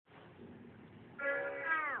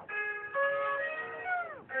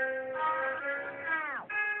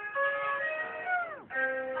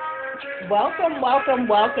Welcome to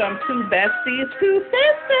Besties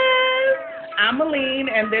Sistas. I'm Aline,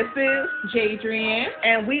 and this is Jadrian,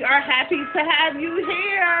 and we are happy to have you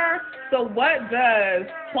here. So what does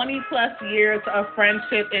 20 plus years of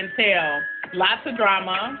friendship entail? Lots of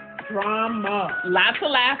drama, lots of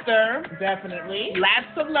laughter, definitely, lots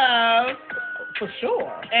of love, for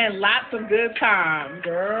sure, and lots of good times.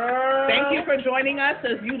 Girl. Thank you for joining us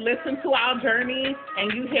as you listen to our journey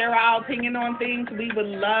and you hear our opinion on things. We would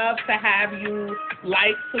love to have you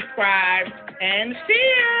like, subscribe, and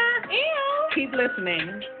share. Ew. Keep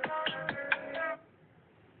listening.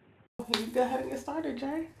 You go ahead and get started,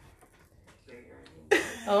 Jay.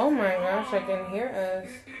 Oh my gosh, I can hear us.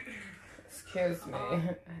 Excuse me. I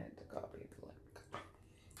had to copy the link.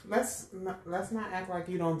 Let's not act like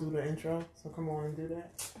you don't do the intro. So come on and do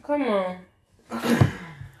that. Come on.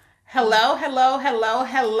 Hello.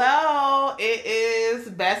 It is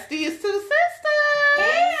Besties Two Sisters.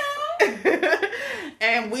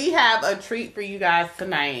 And we have a treat for you guys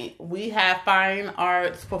tonight. We have fine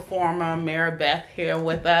arts performer Marybeth here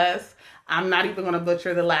with us. I'm not even going to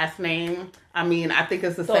butcher the last name. I mean, I think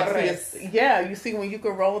it's the Torres. sexiest. Yeah, you see when you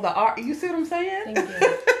can roll the R. You see what I'm saying?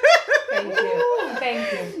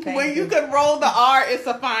 Thank you. When you can roll the R, it's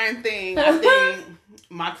a fine thing. I think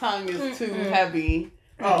my tongue is too heavy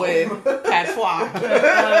with patois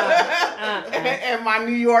and my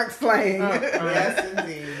New York slang. Yes,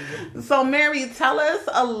 indeed. So, Mary, tell us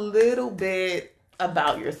a little bit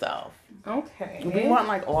about yourself. Okay. We want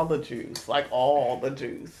like all the juice. All the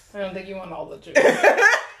juice. I don't think you want all the juice.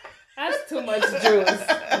 That's too much juice.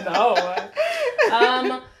 No.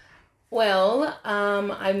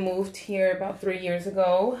 I moved here about 3 years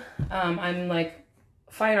ago. I'm like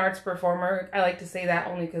fine arts performer. I like to say that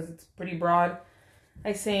only because it's pretty broad.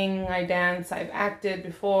 I sing, I dance, I've acted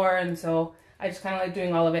before, and so I just kind of like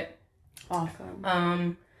doing all of it.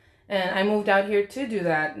 Awesome. And I moved out here to do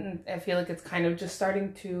that, and I feel like it's kind of just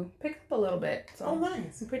starting to pick up a little bit. So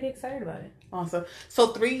nice. I'm pretty excited about it. Awesome. So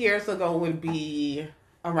 3 years ago would be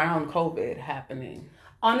around COVID happening.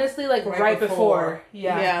 Honestly, like right before.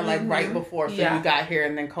 Yeah. Yeah, like right before. So Yeah. you got here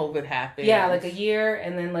and then COVID happened. Yeah, like a year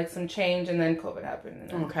and then like some change and then COVID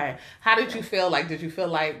happened. Okay. How did you feel like? Did you feel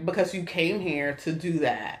like, because you came here to do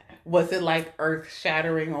that, was it like earth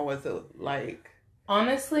shattering or was it like?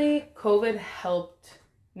 Honestly, COVID helped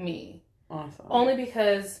me. Awesome. Only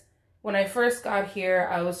because when I first got here,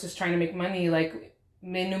 I was just trying to make money. Like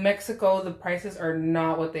in New Mexico, the prices are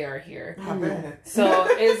not what they are here. Not bad. So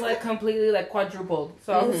it's like completely like quadrupled.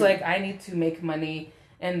 So I was like, I need to make money.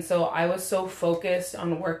 And so I was so focused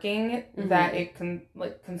on working that it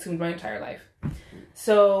consumed my entire life.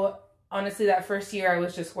 So honestly, that first year I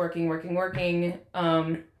was just working,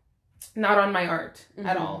 not on my art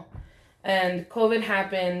at all. And COVID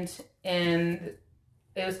happened, and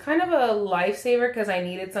it was kind of a lifesaver because I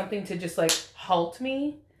needed something to just like halt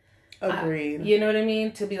me. Agreed. You know what I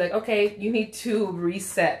mean? To be like, okay, you need to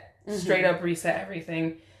reset, straight up reset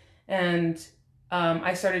everything. And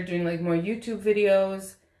I started doing like more YouTube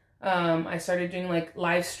videos. I started doing like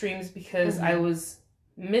live streams because I was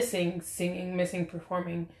missing singing, missing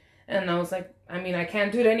performing. And I was like, I mean, I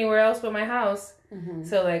can't do it anywhere else but my house.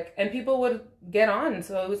 So like, and people would get on.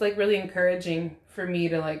 So it was like really encouraging for me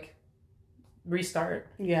to like restart.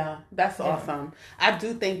 Yeah, that's awesome. I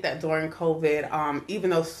do think that during COVID,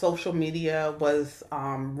 even though social media was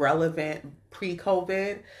relevant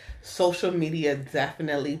pre-COVID, social media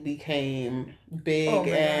definitely became big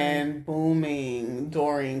and booming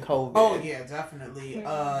during COVID. Oh yeah, definitely.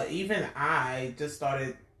 Even I just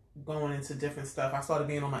started going into different stuff. I started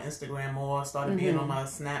being on my Instagram more, started being on my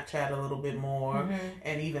Snapchat a little bit more,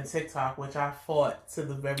 and even TikTok, which I fought to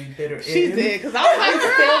the very bitter end. She did, because I was like,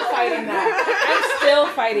 I'm still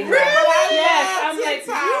fighting that. Really? Yes, I'm like,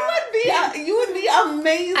 you would be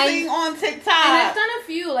amazing on TikTok. And I've done a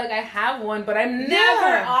few, like I have one, but I'm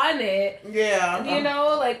never on it. Yeah. You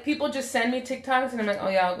know, like people just send me TikToks and I'm like, oh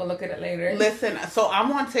yeah, I'll go look at it later. Listen, so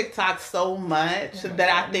I'm on TikTok so much that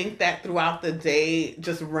I think that throughout the day,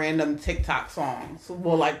 just random TikTok songs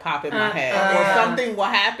will like pop in my head, or something will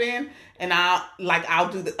happen, and I'll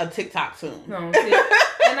do a TikTok soon. No, see?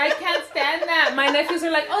 And I can't stand that. My nephews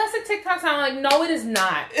are like, oh, that's a TikTok song. I'm like, no, it is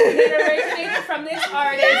not. It originated from this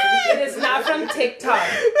artist. It is not from TikTok.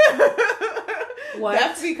 What?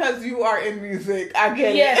 That's because you are in music. I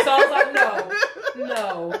get it. Yeah, so I was like,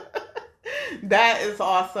 no. That is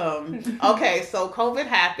awesome. Okay, so COVID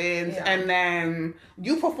happens, and then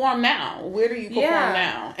you perform now. Where do you perform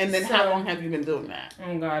now? And then how long have you been doing that?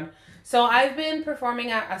 Oh, God. So I've been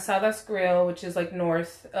performing at Asadas Grill, which is like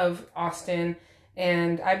north of Austin.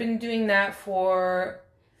 And I've been doing that for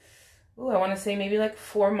I want to say maybe like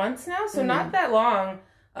 4 months now. So not that long.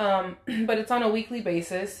 But it's on a weekly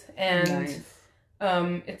basis, and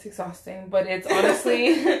it's exhausting, but it's honestly,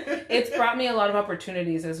 it's brought me a lot of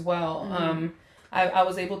opportunities as well. I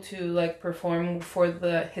was able to like perform for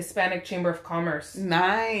the Hispanic Chamber of Commerce.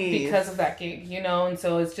 Nice. Because of that gig, you know, and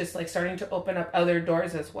so it's just like starting to open up other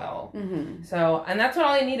doors as well. So, and that's what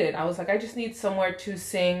all I needed. I was like, I just need somewhere to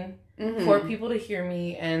sing for people to hear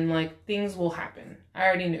me, and like things will happen. I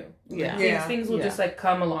already knew. Things will just like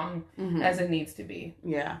come along as it needs to be.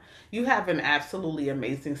 Yeah. You have an absolutely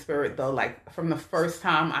amazing spirit though. Like from the first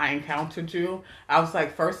time I encountered you, I was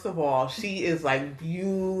like, first of all, she is like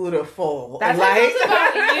beautiful. That's like what I was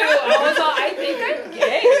about you. I was all, I think I'm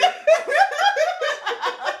gay.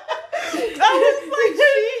 I was like,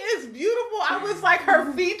 she is beautiful. I was like,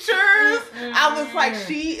 her features. I was like,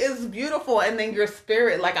 she is beautiful. And then your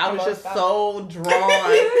spirit, like I was just so drawn.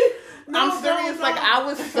 I'm serious. Like, I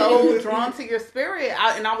was so drawn to your spirit.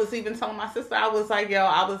 And I was even telling my sister, I was like,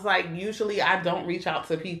 usually I don't reach out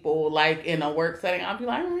to people, like, in a work setting. I'll be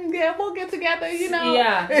like, yeah, we'll get together, you know?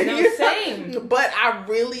 Yeah, no, same. But I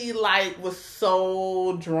really, like, was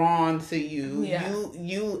so drawn to you. Yeah.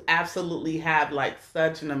 You absolutely have, like,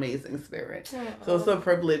 such an amazing spirit. So it's a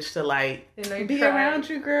privilege to, like, be around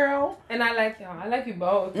you, girl. And I like y'all. I like you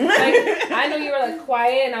both. Like, I know you were, like,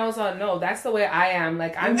 quiet, and I was like, no, that's the way I am.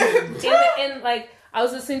 Like, I'm and like I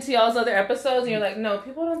was listening to y'all's other episodes, and you're like, no,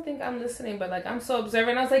 people don't think I'm listening, but like I'm so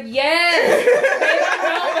observant. I was like, yes, they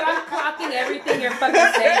don't know, but I'm clocking everything you're fucking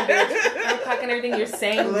saying, bitch. I'm clocking everything you're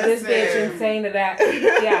saying to this bitch and saying to that.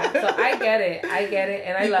 Yeah, so I get it,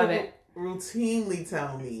 and I love it. Routinely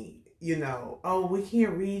tell me, you know, oh, we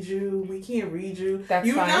can't read you. That's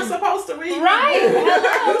You're fine. not supposed to read me. Right?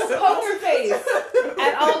 Hello, poker face.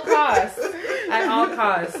 At all costs. At all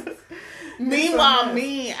costs. Meanwhile,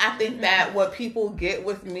 I think that what people get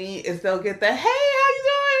with me is they'll get the, hey, how you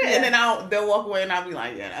doing? And then they'll walk away and I'll be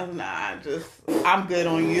like, yeah, I'm good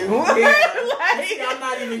on you. Yeah. Like, I'm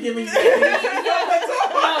not even giving you that.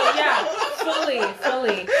 Fully.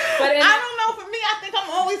 But I don't know, for me, I think I'm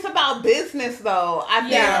always about business though. I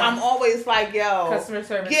think I'm always like, customer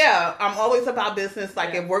service. Yeah, I'm always about business.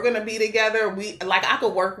 Like if we're gonna be together, I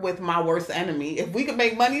could work with my worst enemy. If we could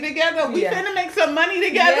make money together, we finna make some money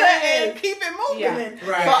together and keep it moving. Yeah.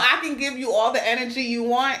 Right. So I can give you all the energy you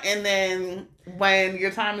want, and then when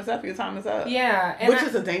your time is up, your time is up. Yeah. Which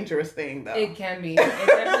is a dangerous thing though. It can be. It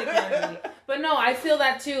definitely can be. But no, I feel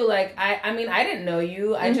that too. Like, I mean, I didn't know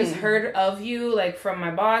you. I just heard of you, like, from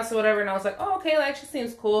my boss or whatever. And I was like, oh, okay, like, she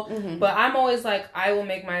seems cool. But I'm always like, I will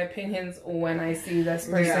make my opinions when I see this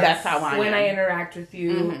person. Yeah, that's how I am. When I interact with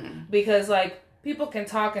you. Because, like, people can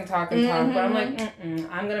talk and talk and talk. But I'm like,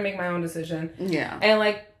 I'm going to make my own decision. Yeah. And,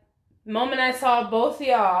 like, the moment I saw both of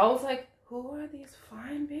y'all, I was like, who are these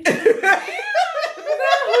fine bitches? Who are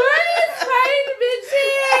these fine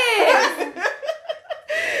bitches?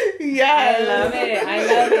 Yeah, I love it.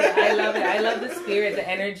 I love the spirit. The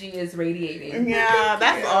energy is radiating. Yeah,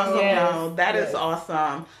 that's awesome. Yes. That is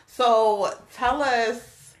awesome. So tell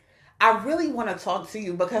us, I really want to talk to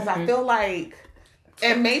you because I feel like,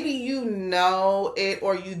 and maybe you know it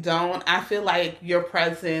or you don't, I feel like your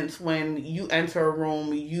presence when you enter a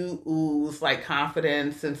room, you ooze like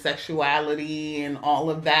confidence and sexuality and all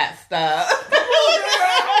of that stuff.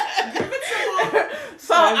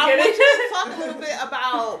 So I want you to talk a little bit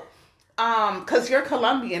about, because you're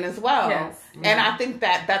Colombian as well. Yes. And I think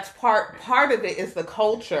that that's part of it is the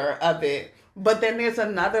culture of it. But then there's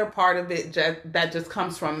another part of it that just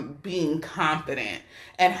comes from being confident.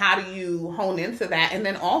 And how do you hone into that? And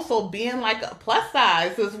then also being like a plus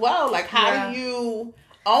size as well. Like how do you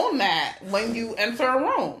own that when you enter a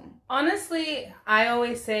room? Honestly, I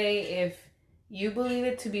always say if you believe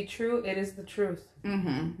it to be true, it is the truth.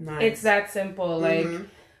 Nice. It's that simple. Like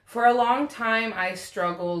for a long time, I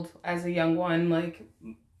struggled as a young one. Like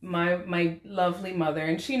my lovely mother,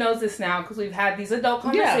 and she knows this now because we've had these adult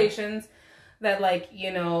conversations. That like,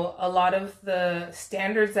 you know, a lot of the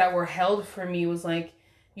standards that were held for me was like,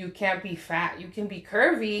 you can't be fat. You can be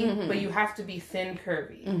curvy, but you have to be thin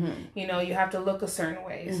curvy. You know, you have to look a certain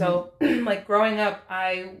way. So like growing up,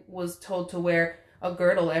 I was told to wear a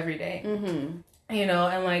girdle every day. You know,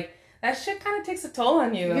 and like that shit kind of takes a toll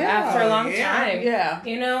on you after a long time. Yeah.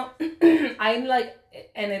 You know, I'm like,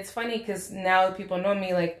 and it's funny because now that people know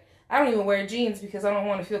me, like, I don't even wear jeans because I don't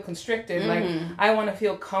want to feel constricted. Like, I want to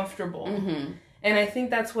feel comfortable. And I think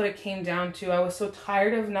that's what it came down to. I was so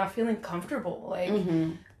tired of not feeling comfortable. Like,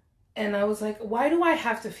 and I was like, why do I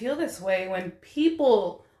have to feel this way when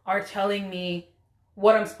people are telling me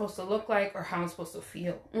what I'm supposed to look like or how I'm supposed to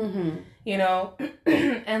feel? You know?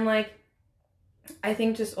 And like, I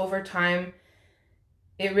think just over time,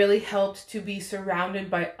 it really helped to be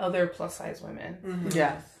surrounded by other plus size women. Mm-hmm.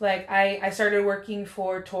 Yes. Like I started working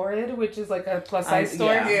for Torrid, which is like a plus size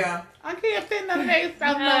store. Yeah. I can't fit none of their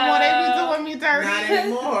stuff no more. They be doing me dirty. Not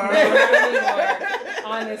anymore. Not anymore.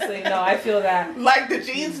 Honestly, no, I feel that. Like the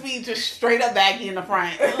jeans be just straight up baggy in the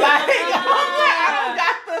front. Like, I don't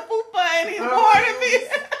got the fupa anymore to me.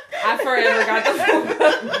 I forever got the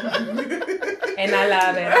fupa. And I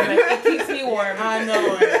love it. I'm like, it keeps me warm. I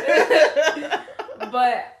know it.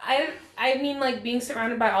 But I mean, like, being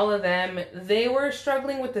surrounded by all of them, they were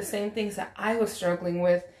struggling with the same things that I was struggling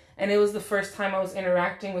with. And it was the first time I was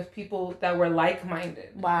interacting with people that were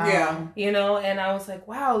like-minded. Wow. Yeah. You know, and I was like,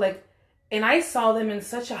 wow, like, and I saw them in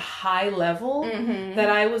such a high level that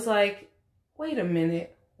I was like, wait a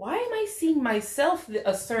minute. Why am I seeing myself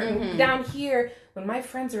a certain down here when my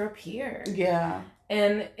friends are up here? Yeah.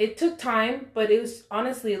 And it took time, but it was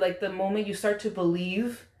honestly like the moment you start to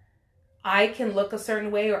believe I can look a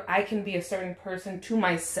certain way or I can be a certain person to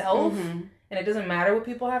myself, and it doesn't matter what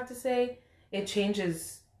people have to say, it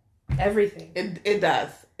changes everything. It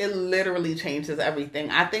does. It literally changes everything.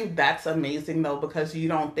 I think that's amazing though, because you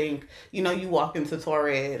don't think, you know, you walk into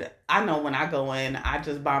Torrid. I know when I go in, I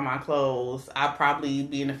just buy my clothes. I'll probably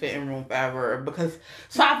be in the fitting room forever because,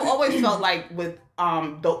 so I've always felt like with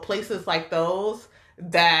places like those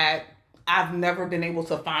that I've never been able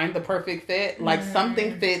to find the perfect fit. Like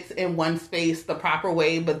something fits in one space the proper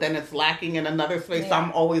way, but then it's lacking in another space. So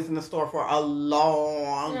I'm always in the store for a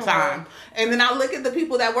long time. And then I look at the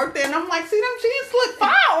people that work there and I'm like, see, them jeans look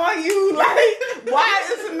fine on you. Like,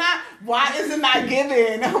 why is it not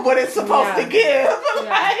giving what it's supposed to give?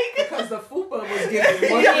 Like, because the fupa was giving.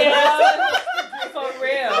 For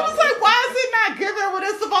real. I was like, why is it not giving what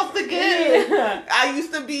it's supposed to give? Yeah. I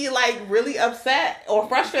used to be like really upset or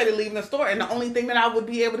frustrated leaving the store, and the only thing that I would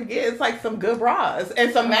be able to get is like some good bras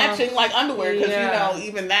and some matching like underwear, because you know,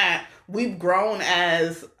 even that, we've grown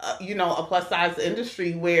as you know, a plus size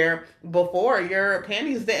industry where before your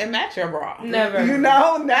panties didn't match your bra. Never. You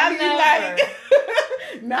know, now you like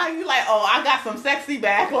now you like, oh, I got some sexy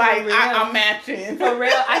back, like I'm matching. For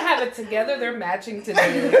real, I have it together. They're matching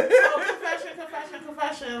today. So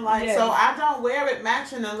confession. Like, so I don't wear it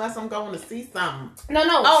matching unless I'm going to see something. No.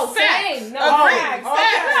 Oh, same. Facts. No, Facts. Listen,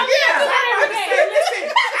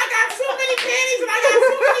 I got too many panties and I got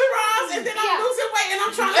too many bras, and then I'm losing weight and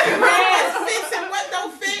I'm trying to figure out what fits and what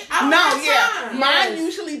don't fit. Mine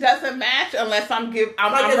usually doesn't match unless I'm ready to.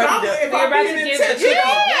 If I'm being intentional,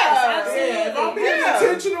 if I'm being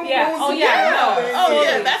intentional,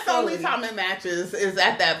 that's the only time it matches is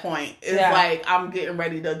at that point. It's like I'm getting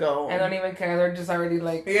ready to go. I don't even care. They're just already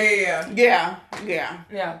like yeah.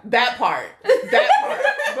 That part. Because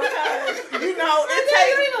you know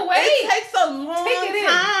it takes a long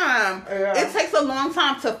time. Yeah. It takes a long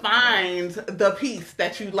time to find the piece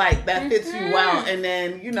that you like that fits you well, and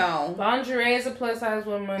then you know, lingerie as a plus size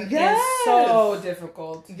woman is so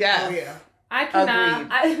difficult. Yes. Oh, yeah. I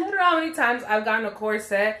cannot. I don't know how many times I've gotten a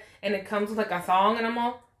corset and it comes with like a thong, and I'm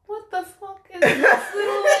all, what the fuck is this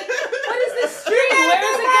little like? What is this string? Where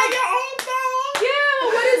is it going? Your own thong? Yeah.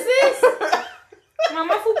 What is this?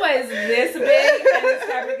 My fupa is this big and its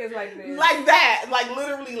fabric is like this. Like that. Like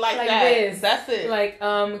literally like that. This. That's it. Like,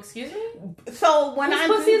 excuse me? So when whose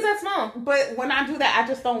pussy is that small? But when I do that, I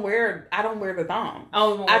just don't wear the thong.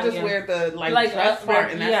 Oh, well, I just wear the like dress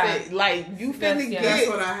part, and that's it. Like you finna get. That's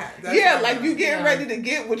what I have. Like you getting ready to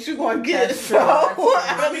get what you gonna get. That's so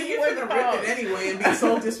I mean, you're gonna rip it anyway and be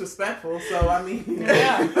so disrespectful. So I mean,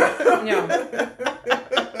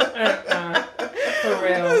 for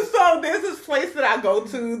real. So there's this place that I go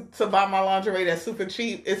to buy my lingerie that's super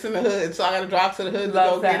cheap. It's in the hood, so I gotta drive to the hood to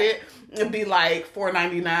go get it. It'd be like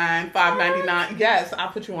 $4.99, $5.99. Yes, I'll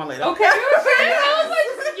put you on later. Okay. I was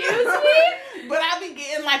like, excuse me? But I be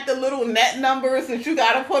getting like the little net numbers that you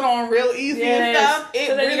gotta put on real easy and stuff.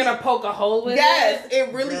 So then you're gonna poke a hole with it? Yes,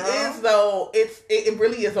 it really is though. It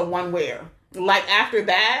really is a one wear. Like after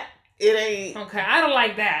that, it ain't. Okay, I don't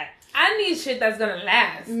like that. I need shit that's gonna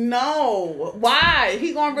last. No. Why?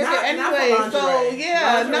 He gonna rip it anyway. So lingerie,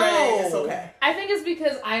 it's okay. I think it's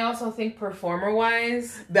because I also think performer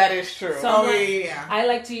wise. That is true. So I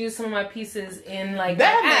like to use some of my pieces in like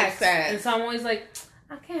that my makes acts. sense. And so I'm always like,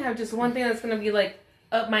 I can't have just one thing that's gonna be like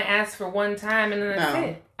up my ass for one time and then that's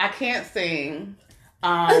it. I can't sing.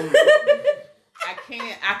 I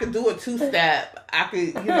could do a two-step. I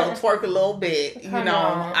could, twerk a little bit.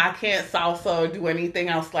 I can't salsa or do anything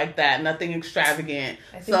else like that. Nothing extravagant.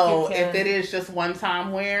 So if it is just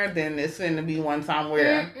one-time wear, then it's going to be one-time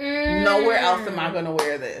wear. Nowhere else am I going to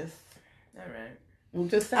wear this. All right. I'm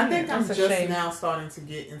just saying. I think I'm That's a just shame. now starting to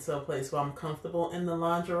get into a place where I'm comfortable in the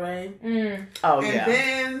lingerie. Oh, and yeah.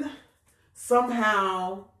 then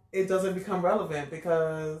somehow it doesn't become relevant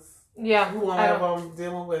because whoever I'm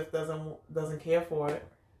dealing with doesn't care for it.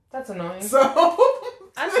 That's annoying. So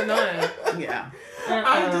that's annoying. Yeah.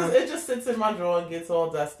 It just sits in my drawer and gets all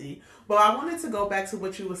dusty. But I wanted to go back to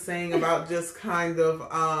what you were saying about just kind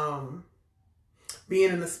of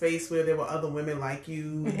being in a space where there were other women like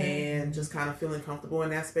you and just kind of feeling comfortable in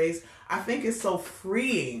that space. I think it's so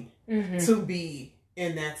freeing to be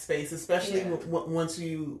in that space, especially once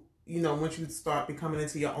you start becoming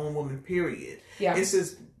into your own woman, period. Yeah. It's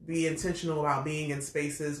just be intentional about being in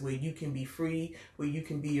spaces where you can be free, where you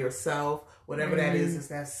can be yourself, whatever that is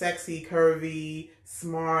that sexy, curvy,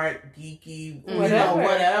 smart, geeky,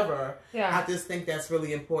 whatever. Yeah. I just think that's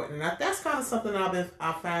really important. And that's kind of something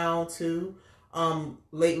I found too,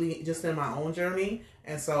 lately, just in my own journey.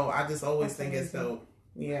 And so I just always think it's dope.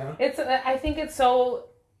 Yeah. I think it's so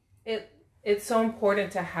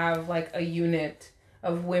important to have like a unit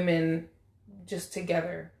of women just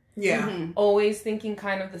together. Yeah. Always thinking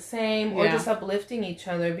kind of the same or just uplifting each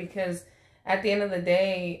other, because at the end of the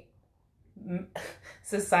day,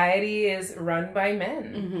 society is run by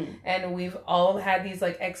men and we've all had these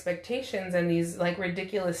like expectations and these like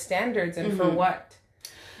ridiculous standards, and for what?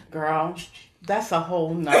 Girl, that's a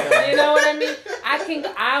whole nother. You know what I mean?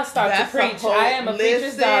 I'll start to preach. I am a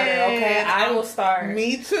preacher's daughter, okay? I will start.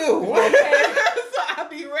 Me too. Okay. So I'll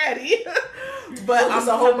be ready. But there's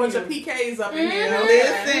a whole bunch of PKs up in here.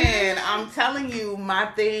 Listen, I'm telling you, my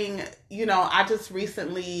thing, I just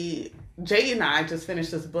recently, Jay and I just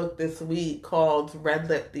finished this book this week called Red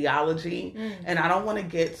Lip Theology. And I don't want to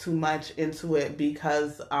get too much into it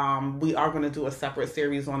because we are going to do a separate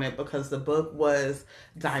series on it, because the book was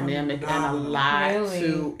dynamic and a lot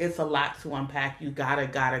it's a lot to unpack. You gotta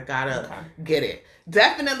get it.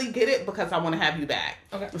 Definitely get it, because I want to have you back.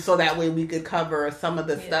 Okay. So that way we could cover some of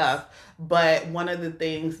the stuff. But one of the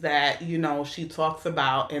things that, she talks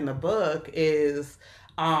about in the book is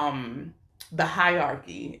the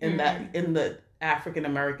hierarchy in the African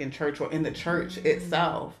American church, or in the church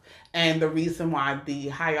itself. And the reason why the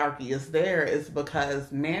hierarchy is there is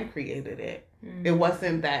because man created it. It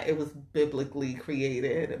wasn't that it was biblically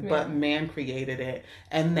created, but man created it.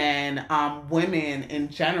 And then women in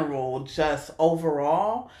general, just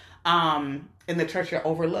overall, in the church are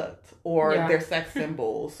overlooked, or they're sex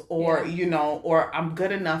symbols, or, or I'm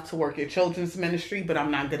good enough to work at children's ministry, but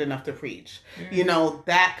I'm not good enough to preach.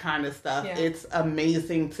 That kind of stuff. Yeah. It's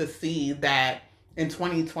amazing to see that in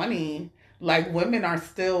 2020, like, women are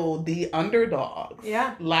still the underdogs.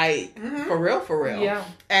 Yeah. Like, for real. Yeah.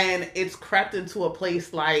 And it's crept into a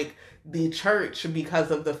place like the church because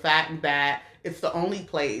of the fact that it's the only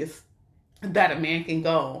place that a man can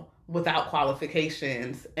go without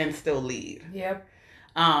qualifications and still lead. Yep.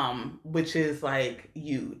 Which is like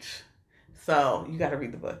huge. So you gotta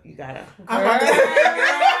read the book. You gotta. I'm about to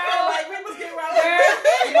like, we must get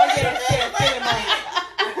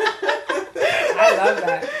I love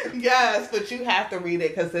that. Yes, but you have to read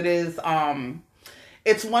it, because it is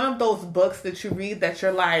it's one of those books that you read that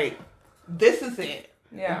you're like, this is it.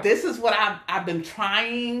 Yeah. This is what I've been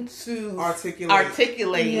trying to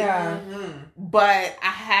articulate. Yeah. But I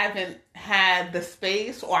haven't had the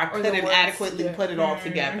space, or I couldn't adequately put it all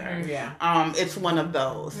together. Yeah. It's one of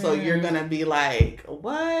those. So you're gonna be like,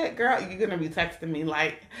 what, girl? You're gonna be texting me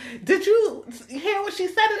like, did you hear what she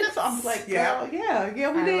said in this? I'm like, girl,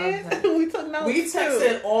 yeah, we did. We took notes. We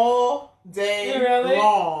texted all day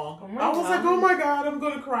long. I was like, oh my God, I'm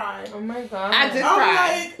gonna cry. Oh my God. I did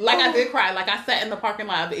cry. I did cry. Like, I sat in the parking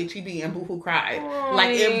lot of HEB and boohoo cried.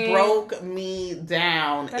 Like, it broke me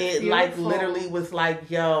down. It like literally was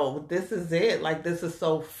like, yo, this is it. Like, this is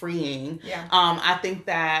so freeing. Yeah. I think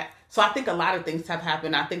a lot of things have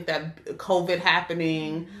happened. I think that COVID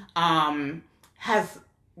happening has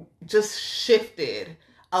just shifted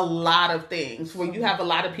a lot of things, where you have a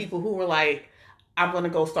lot of people who were like, I'm going to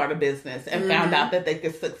go start a business, and found out that they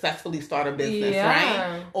could successfully start a business,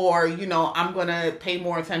 right? Or, I'm going to pay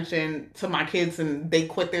more attention to my kids, and they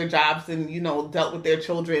quit their jobs and, dealt with their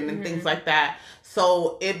children and things like that.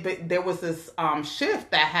 So there was this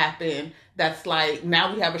shift that happened that's like,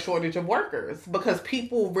 now we have a shortage of workers, because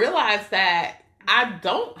people realize that I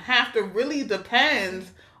don't have to really depend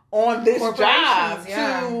on this job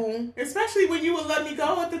to... Especially when you would let me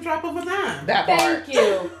go at the drop of a dime. That part. Thank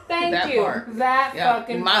you. That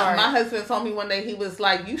fucking part. My husband told me one day, he was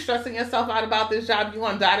like, you stressing yourself out about this job, you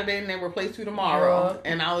want to die today and then replace you tomorrow.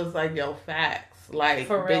 And I was like, yo, facts. Like,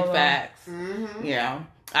 big facts. Yeah.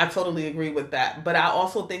 I totally agree with that. But I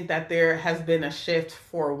also think that there has been a shift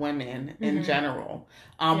for women in general.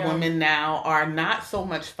 Women now are not so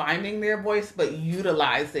much finding their voice, but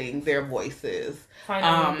utilizing their voices.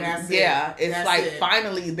 Finally,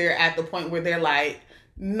 Finally they're at the point where they're like,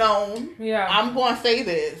 no, I'm going to say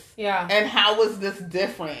this. Yeah. And how is this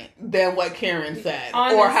different than what Karen said?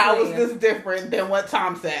 Honestly, or how is this different than what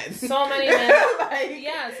Tom said? So many men,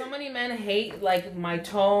 so many men hate like my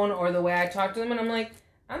tone or the way I talk to them. And I'm like,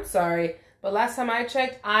 I'm sorry, but last time I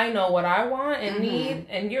checked, I know what I want and need,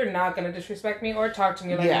 and you're not going to disrespect me or talk to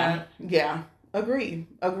me like that. Yeah. Agreed.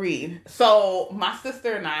 So my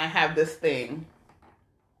sister and I have this thing.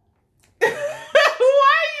 Why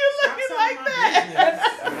are you looking like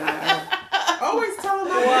that? Always tell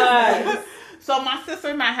them what. So my sister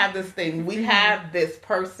and I have this thing. We have this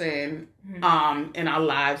person in our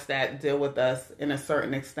lives that deal with us in a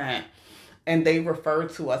certain extent, and they refer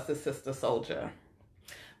to us as Sister Soldier.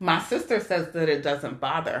 My sister says that it doesn't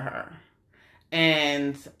bother her.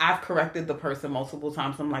 And I've corrected the person multiple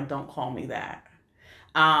times. I'm like, don't call me that.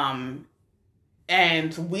 And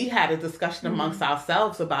we had a discussion amongst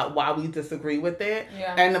ourselves about why we disagree with it.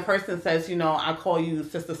 Yeah. And the person says, I call you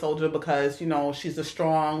Sister Soldier because, she's a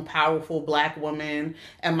strong, powerful Black woman.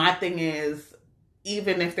 And my thing is,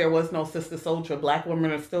 even if there was no Sister Soldier, Black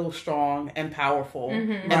women are still strong and powerful,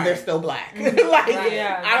 and they're still Black.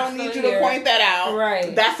 I don't need you to point that out.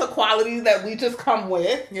 Right. That's a quality that we just come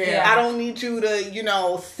with. Yeah. I don't need you to,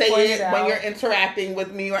 say Point it when you're interacting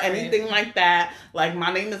with me or anything like that. Like,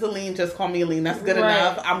 my name is Aline, just call me Aline. That's good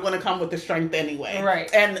enough. I'm going to come with the strength anyway.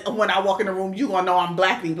 Right. And when I walk in the room, you're going to know I'm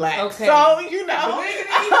Blackly Black. Okay. So,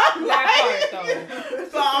 that part, though.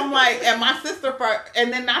 So I'm like, and my sister,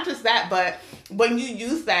 and then not just that, but when you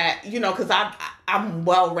use that, because I'm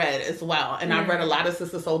well read as well, and I've read a lot of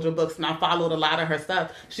Sister Soldier books, and I followed a lot of her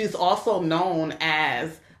stuff. She's also known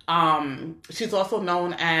as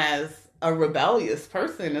a rebellious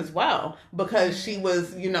person as well, because she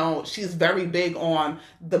was, she's very big on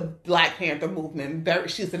the Black Panther movement.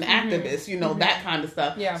 She's an activist, that kind of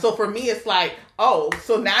stuff. Yeah. So for me, it's like, oh,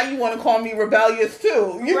 so now you want to call me rebellious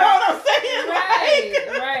too? You know what I'm saying?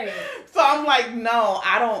 Right. So I'm like, no,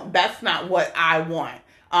 I don't. That's not what I want.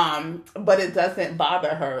 But it doesn't bother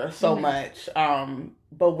her so much.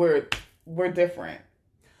 But we're different.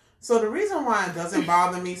 So the reason why it doesn't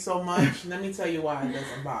bother me so much, let me tell you why it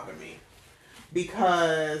doesn't bother me.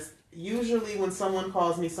 Because usually when someone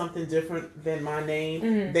calls me something different than my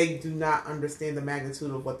name, they do not understand the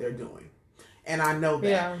magnitude of what they're doing. And I know that.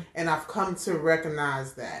 Yeah. And I've come to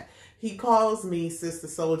recognize that. He calls me Sister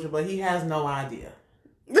Soldier, but he has no idea.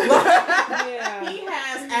 He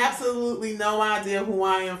has absolutely no idea who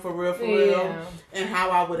I am for real, and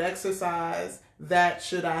how I would exercise that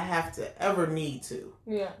should I have to ever need to.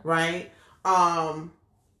 Yeah. Right? And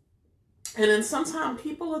then sometimes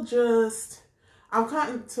people are just... I've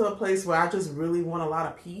gotten to a place where I just really want a lot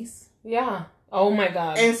of peace. Yeah. Oh my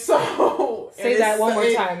God. And so... Say that one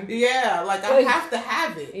more time. Yeah. Like, I have to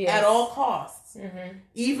have it at all costs. Mm-hmm.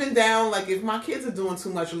 Even down, like, if my kids are doing too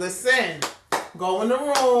much, listen, go in the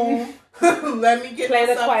room, let me get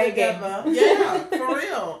myself together. Game. Yeah, for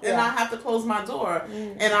real. And I have to close my door.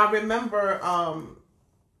 And I remember...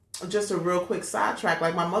 just a real quick sidetrack.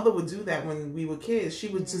 Like, my mother would do that when we were kids. She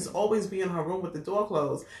would just always be in her room with the door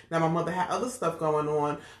closed. Now, my mother had other stuff going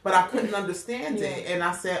on, but I couldn't understand it. And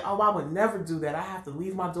I said, I would never do that. I have to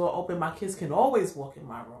leave my door open. My kids can always walk in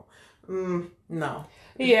my room. No.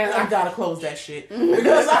 Yeah. I gotta close that shit.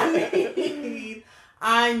 Because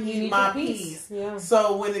I need my peace. Yeah.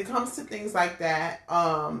 So when it comes to things like that,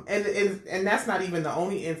 and that's not even the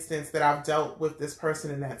only instance that I've dealt with this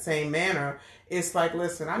person in that same manner. It's like,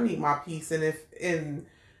 listen, I need my peace, and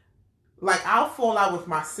I'll fall out with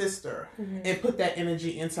my sister and put that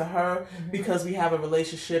energy into her because we have a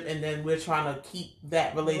relationship, and then we're trying to keep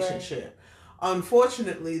that relationship. Right.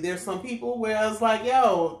 Unfortunately, there's some people where it's like,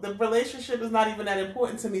 yo, the relationship is not even that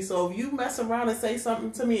important to me. So if you mess around and say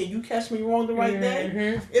something to me and you catch me wrong the right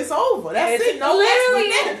day, it's over. That's it. No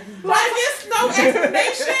explanation. Like, it's no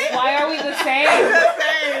explanation. Why are we the same?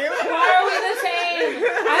 Why are we the same?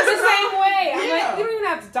 I'm the same way. I'm like, you don't even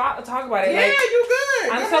have to talk about it. Yeah, like, you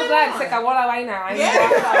good. I'm so glad. Se acabó la vaina.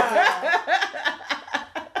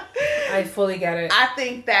 I fully get it. I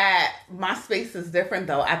think that my space is different,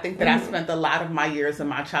 though. I think that I spent a lot of my years in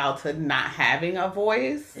my childhood not having a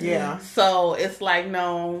voice. Yeah. So it's like,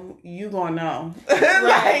 no, you gonna know.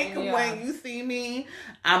 When you see me,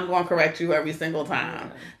 I'm gonna correct you every single time.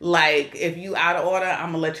 Yeah. Like, if you out of order, I'm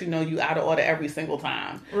gonna let you know you out of order every single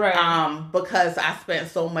time. Right. Because I spent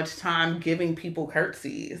so much time giving people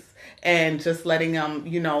curtsies. and just letting them,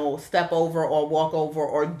 you know, step over or walk over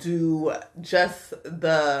or do just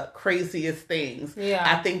the craziest things. Yeah.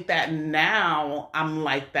 I think that now I'm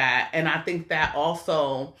like that. And I think that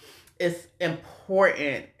also is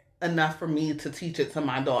important enough for me to teach it to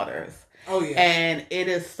my daughters. Oh yeah. And it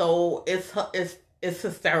is so, it's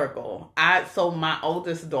hysterical. So my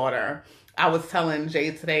oldest daughter, I was telling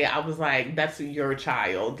Jay today, I was like, that's your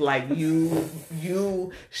child. Like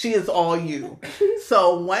she is all you.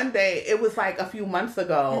 So one day, it was like a few months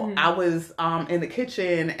ago, I was in the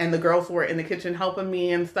kitchen and the girls were in the kitchen helping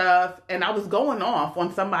me and stuff. And I was going off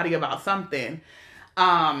on somebody about something.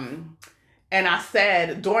 And I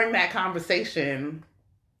said during that conversation,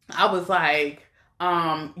 I was like,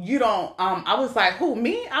 I was like, who,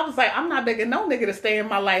 me? I was like, I'm not begging no nigga to stay in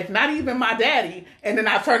my life, not even my daddy. And then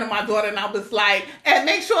I turned to my daughter and I was like, and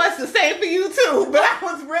make sure it's the same for you too. But I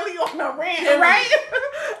was really on a rant, right?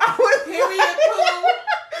 I was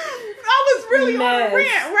really on a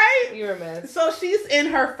rant, right? You're a mess. So she's in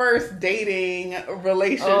her first dating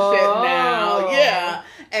relationship now. Yeah.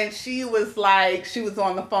 And she was like, she was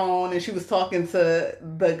on the phone and she was talking to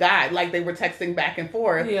the guy, like they were texting back and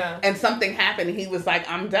forth. Yeah. And something happened and he was like,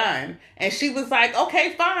 I'm done. And she was like,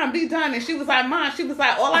 okay, fine, be done. And she was like, Mom, she was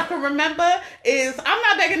like, all I can remember is I'm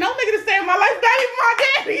not begging no nigga to stay in my life, not even my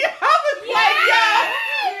daddy. I was like, yo.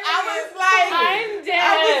 I was like, I'm dead.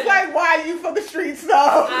 I was like, why are you for the streets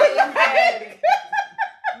though? I am dead.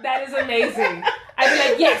 That is amazing. I'd be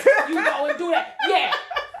like, yes, you go and do that. Yeah.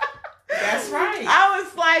 That's right. I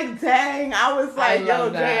was like, dang. I was like,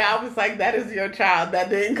 yo, Jay, I was like, that is your child. That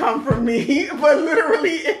didn't come from me. But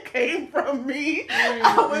literally, it came from me.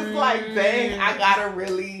 I was like, dang, I gotta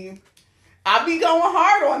really... I be going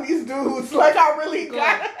hard on these dudes. Like, I really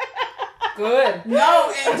got... Good.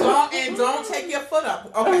 No, and don't take your foot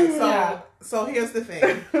up. Okay, so here's the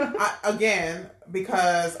thing. Again,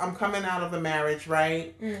 because I'm coming out of a marriage,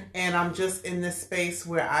 right? And I'm just in this space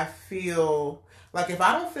where I feel... Like, if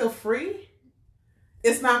I don't feel free,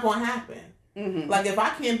 it's not going to happen. Mm-hmm. Like, if I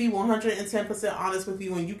can't be 110% honest with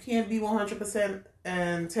you and you can't be 100%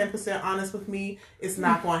 and 10% honest with me, it's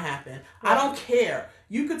not going to happen. Right. I don't care.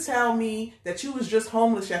 You could tell me that you was just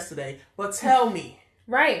homeless yesterday, but tell me.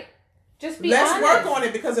 Right. Just be honest. Let's work on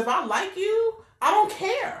it, because if I like you, I don't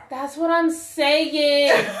care. That's what I'm saying.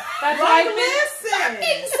 That's what I've been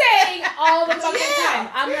fucking saying all the fucking time.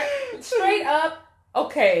 I'm like, straight up.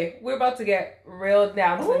 Okay, we're about to get real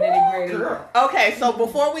down to the nitty gritty. Okay, so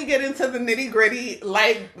before we get into the nitty gritty,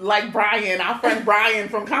 like Brian, our friend Brian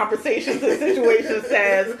from Conversations and Situations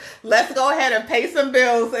says, let's go ahead and pay some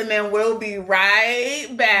bills and then we'll be right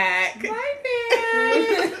back. Right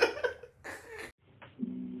back.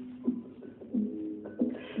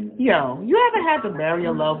 Yo, you ever had to bury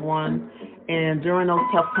a loved one and during those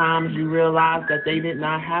tough times you realize that they did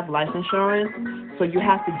not have life insurance? So you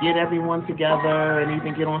have to get everyone together and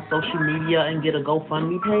even get on social media and get a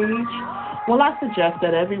GoFundMe page? Well, I suggest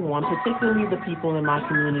that everyone, particularly the people in my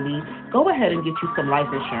community, go ahead and get you some life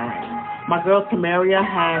insurance. My girl Carmela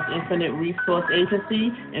has Infinite Resource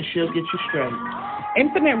Agency, and she'll get you straight.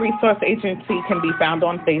 Infinite Resource Agency can be found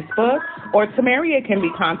on Facebook, or Tamaria can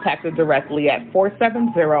be contacted directly at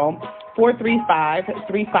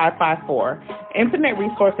 470-435-3554. Infinite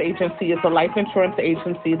Resource Agency is a life insurance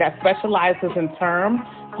agency that specializes in term,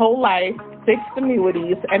 whole life, fixed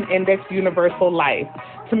annuities, and index universal life.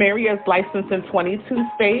 Tamaria is licensed in 22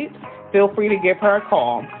 states. Feel free to give her a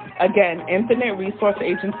call. Again, Infinite Resource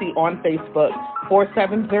Agency on Facebook,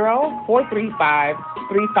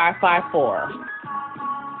 470-435-3554.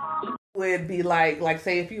 Would be like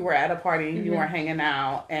say if you were at a party and you were hanging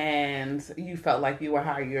out and you felt like you were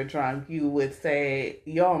high, you're drunk, you would say,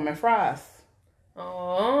 yo, me frost.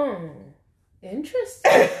 Oh,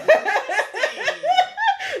 interesting.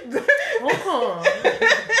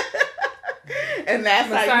 And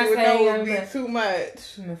that's how you would know it would be too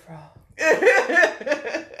much.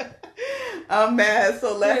 I'm mad,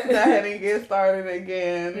 so let's go ahead and get started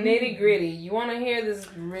again. Nitty gritty. You want to hear this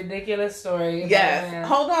ridiculous story? Yes.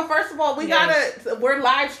 Hold on. First of all, we're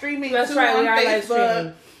live streaming That's too right, on we are Facebook. live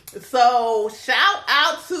streaming. So shout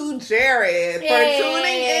out to Jared for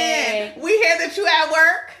tuning in. We hear that you at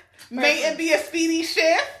work. May it be a speedy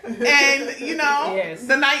shift, and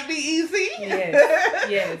the night be easy.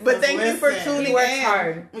 Yes. But thank you for tuning in. He works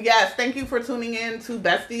hard. Yes, thank you for tuning in to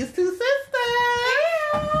Besties Two Sisters.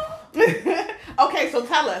 Okay, so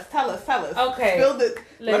tell us. Okay.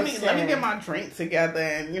 Let me get my drink together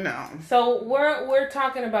and So we're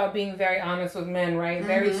talking about being very honest with men, right? Mm-hmm.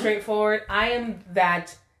 Very straightforward. I am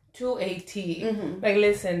that to a T. Mm-hmm. Like,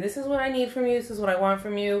 listen, this is what I need from you. This is what I want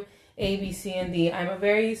from you. A, B, C, and D. I'm a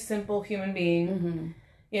very simple human being. Mm-hmm.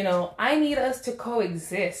 You know, I need us to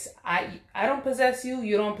coexist. I don't possess you.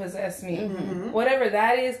 You don't possess me. Mm-hmm. Whatever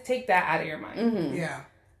that is, take that out of your mind. Mm-hmm. Yeah.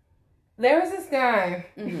 There was this guy.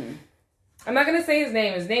 Mm-hmm. I'm not gonna say his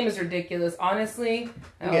name. His name is ridiculous, honestly.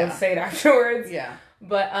 I'll Yeah. say it afterwards. Yeah.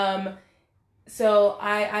 But so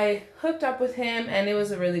I hooked up with him, and it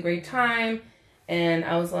was a really great time. And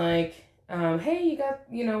I was like, hey, you got,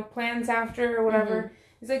 you know, plans after or whatever? Mm-hmm.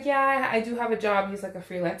 He's like, yeah, I do have a job. He's like a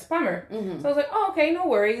freelance plumber. Mm-hmm. So I was like, oh, okay, no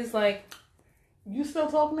worries. Like, You still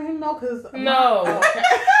talking to him though? Cause no. Okay.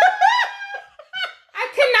 I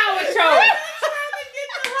cannot with Cho.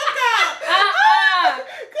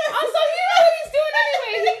 Also, you know what he's doing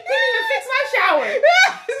anyway. He couldn't even fix my shower. You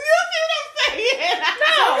see what I'm saying?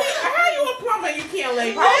 No. How you a plumber? You can't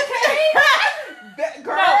lay pipe. Okay.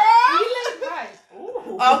 Girl. No, he laid pipe.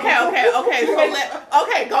 Okay. So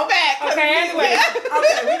okay, go back. Okay, anyway.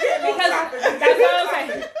 Okay, we getting on Because topic. that's what I'm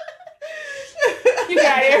saying. You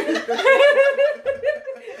got here.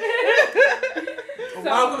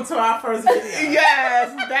 Welcome to our first video.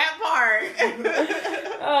 Yes, that part.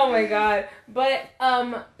 Oh my god. But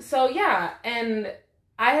so yeah, and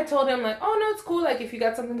I had told him like, oh no, it's cool, like if you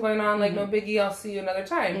got something going on, like no biggie, I'll see you another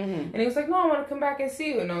time. And he was like, no, I want to come back and see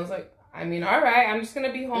you. And I was like, I mean, all right, I'm just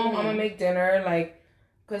gonna be home, I'm gonna make dinner, like,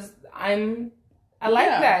 because I like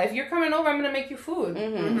that. If you're coming over, I'm gonna make you food.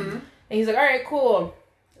 And he's like, all right, cool.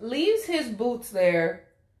 Leaves his boots there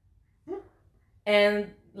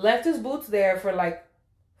and left his boots there for like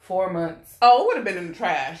 4 months. Oh, it would have been in the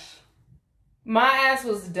trash. My ass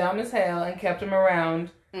was dumb as hell and kept him around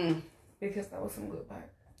because that was some good pipe.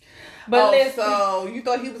 But listen, so you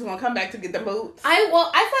thought he was gonna come back to get the boots? I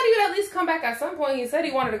thought he would at least come back at some point. He said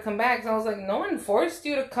he wanted to come back, so I was like, no one forced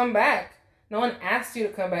you to come back. No one asked you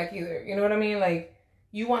to come back either. You know what I mean? Like,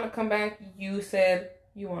 you want to come back. You said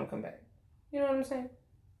you want to come back. You know what I'm saying?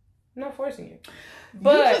 I'm not forcing you.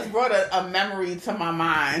 But you just brought a memory to my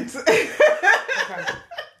mind. Okay.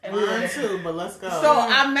 Mine too, but let's go. So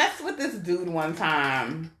I messed with this dude one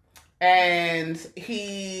time, and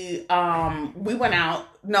he, we went out,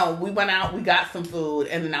 we got some food,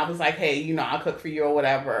 and then I was like, hey, you know, I'll cook for you or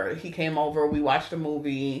whatever. He came over, we watched a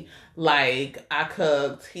movie, like, I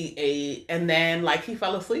cooked, he ate, and then, like, he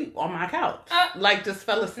fell asleep on my couch. Like, just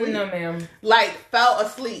fell asleep. No, ma'am. Like, fell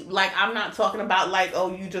asleep. Like, I'm not talking about, like,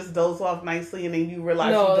 oh, you just doze off nicely, and then you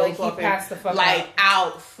realize you doze off. He passed the fuck like,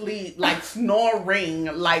 out, sleep, like, snoring,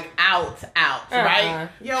 like, out, right?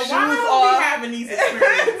 Yo, Shoes why are off. we having these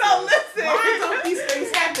experiences? No, listen. Why don't these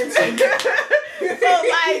things happen to you? So,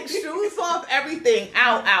 like, shoes off, everything,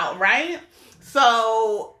 out, right?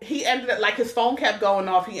 So, he ended up, like, his phone kept going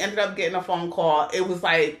off. He ended up getting a phone call. It was,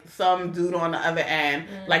 like, some dude on the other end,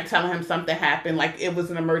 like, telling him something happened. Like, it was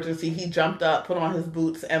an emergency. He jumped up, put on his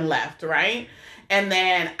boots, and left, right? And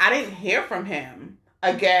then I didn't hear from him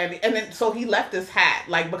again. And then, so he left his hat.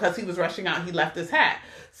 Like, because he was rushing out, he left his hat.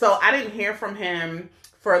 So, I didn't hear from him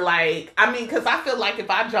for, like, I mean, because I feel like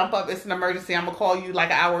if I jump up, it's an emergency, I'm going to call you,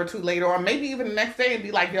 like, an hour or two later, or maybe even the next day and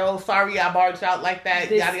be like, yo, sorry I barged out like that,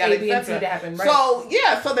 This yada, yada, etc. happened, right? So,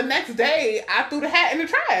 yeah, so the next day, I threw the hat in the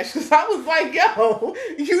trash, because I was like, yo,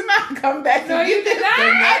 you not come back to get this.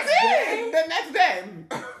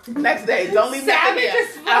 The next day. Don't leave me out Savage there. as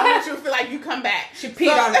fuck. I want you to feel like you come back. She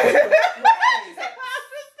peed on it. I'm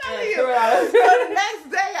just telling you. So the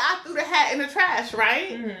next day, I threw the hat in the trash,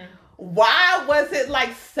 right? Why was it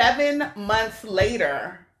like 7 months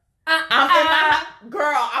later? I'm in my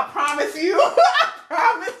girl. I promise you.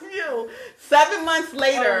 7 months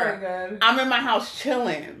later, Oh my God. I'm in my house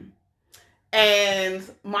chilling, and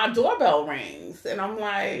my doorbell rings, and I'm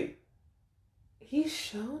like, He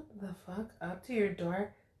showed the fuck up to your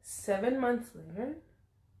door 7 months later?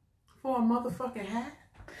 For a motherfucking hat?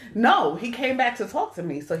 no. He came back to talk to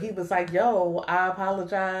me, so he was like, "Yo, I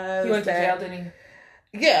apologize." He went to jail, didn't he?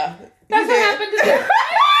 Yeah, That's what happened to him.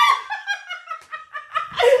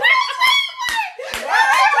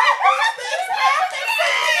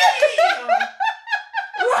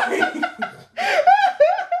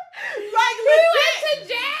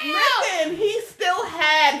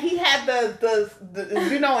 Listen, he had the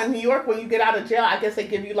you know, in New York when you get out of jail, I guess they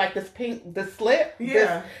give you like the slip.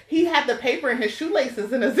 Yeah. He had the paper in his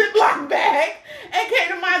shoelaces in a Ziploc bag and came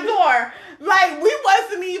to my door. Like, we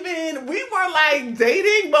weren't like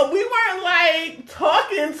dating, but we weren't like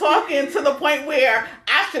talking to the point where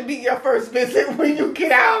I should be your first visit when you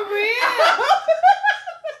get out. For real?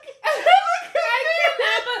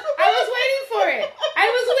 I was waiting for it. I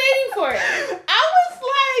was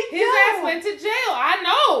like, His ass went to jail. I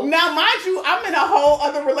know. Now, mind you, I'm in a whole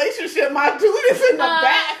other relationship. My dude is in the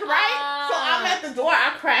back, right? So I'm at the door.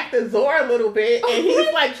 I cracked the door a little bit, and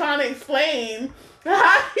he's like trying to explain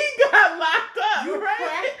He got locked up. You right?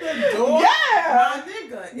 cracked the door? Yeah. My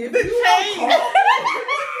nigga. If The you chain. For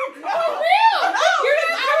real? You're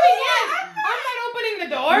not coming in. I'm not opening the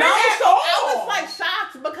door. No, At so all. I was like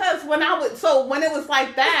shocked because when it was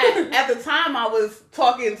like that, at the time I was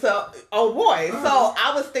talking to old boy. So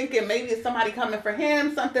I was thinking maybe it's somebody coming for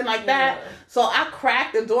him, something like that. Yeah. So I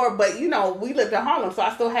cracked the door, but we lived in Harlem, so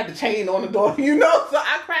I still had the chain on the door, So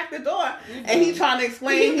I cracked the door and he trying to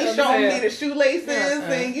explain, he showing me the shoelaces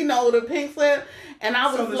and the pink slip. And I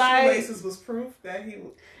was so the like, shoelaces was proof that he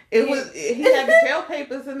was. he had the tail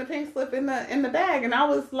papers and the pink slip in the bag, and I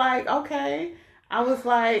was like, okay. I was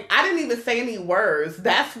like, I didn't even say any words.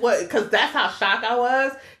 Because that's how shocked I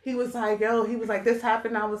was. He was like, this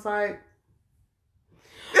happened. I was like,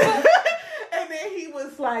 and then he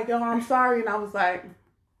was like, yo, I'm sorry. And I was like,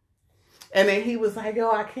 and then he was like,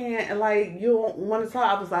 yo, I can't. And like, you don't want to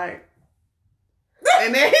talk. I was like,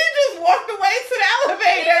 and then he just walked away to the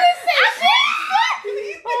elevator.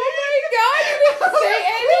 Oh my God, you didn't say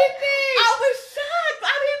anything. I was shocked. I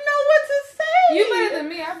didn't know what to say. You better than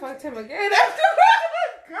me. I fucked him again.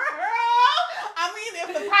 Girl, I mean, if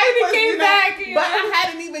the pipe was, came back, but I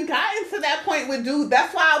hadn't even gotten to that point with dude.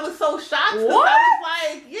 That's why I was so shocked. What? I was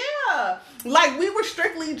like, yeah, like we were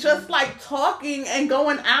strictly just like talking and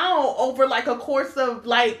going out over like a course of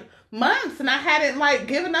like months, and I hadn't like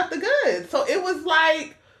given up the goods. So it was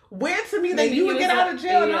like weird to me that you would get out of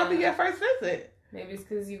jail and I'll be your first visit. Maybe it's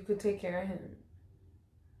because you could take care of him.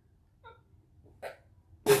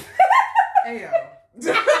 Hey, yo.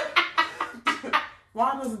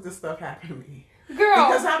 Why doesn't this stuff happen to me? Girl,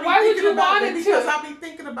 why would you want it to? Because I be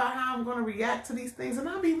thinking about how I'm going to react to these things, and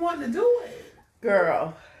I be wanting to do it.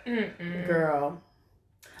 Girl. Girl.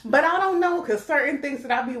 But I don't know, because certain things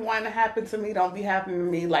that I be wanting to happen to me don't be happening to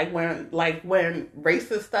me. Like when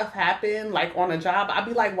racist stuff happen, like on a job, I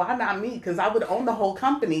be like, why not me? Because I would own the whole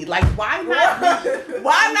company. Like, why not me?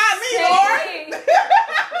 Why not me, Lord?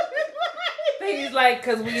 He's like,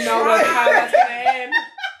 because we know how that's going to end.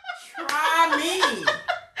 Try me.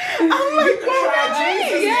 I'm like, try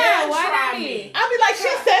Jesus. Yeah, why try not me? I'd be like, she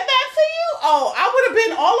said that to you? Oh, I would have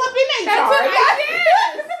been all up in That's HR. what I did.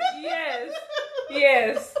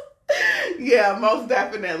 Yes. Yeah, most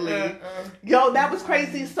definitely. Yo, that was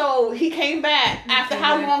crazy. So he came back after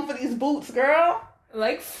how long for these boots, girl?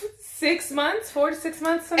 Like 6 months, 4 to 6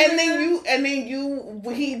 months. Something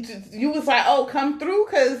you was like, oh, come through,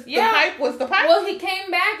 because the pipe was the pipe. Well, he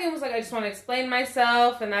came back and was like, I just want to explain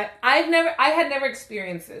myself, and I had never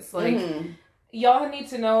experienced this. Like, y'all need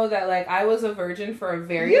to know that like I was a virgin for a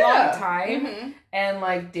very long time, and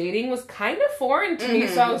like dating was kind of foreign to me.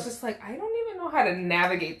 So I was just like, I don't even know how to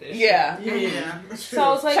navigate this. Yeah. So I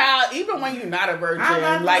was like, child, even when you're not a virgin,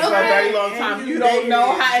 like for a very long time, you don't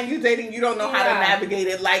know how, and you dating, you don't know how to navigate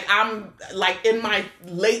it. Like I'm like in my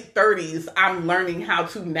late 30s, I'm learning how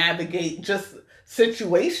to navigate just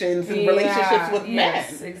situations and relationships with men.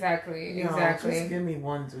 Yes, exactly. Just give me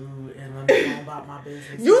one dude and let me know about my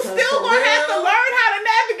business. You still gonna have to learn how to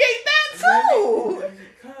navigate that too.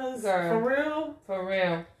 Because for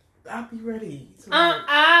real, I'll be ready to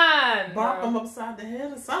bop him upside the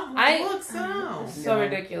head or something. So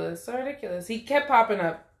ridiculous. He kept popping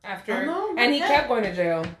up after, and he kept going to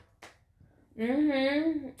jail.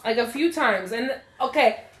 Like a few times. And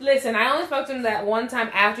okay, listen, I only spoke to him that one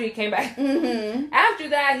time after he came back. After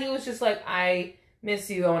that, he was just like, I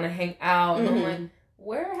miss you, I want to hang out. And I'm like,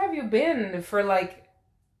 where have you been for like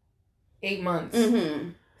 8 months?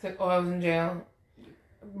 It's like, oh, I was in jail.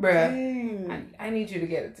 Bruh, I need you to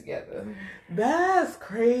get it together. That's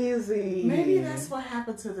crazy. Maybe that's what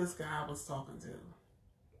happened to this guy I was talking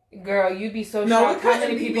to. Girl, you'd be so shocked how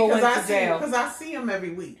many people went to jail. Because I see him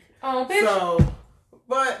every week. Oh, bitch. So,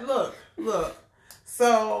 but look.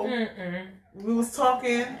 So, we was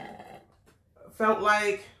talking. Felt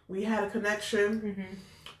like we had a connection.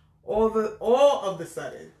 All of the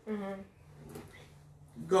sudden,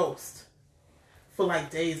 ghost for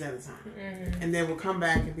like days at a time, and then we'll come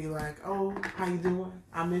back and be like, "Oh, how you doing?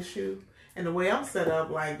 I miss you." And the way I'm set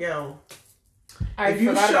up, like, yo. If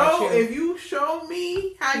you show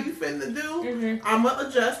me how you finna do, I'm gonna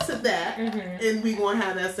adjust to that, and we gonna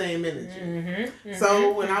have that same energy.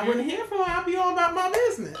 So when I wouldn't hear from her, I'd be all about my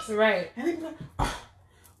business, right? And they'd be like, oh,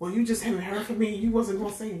 "Well, you just haven't heard from me. You wasn't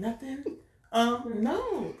gonna say nothing."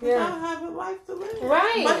 No, because I have a life to live,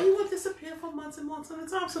 right? But he would disappear for months and months at a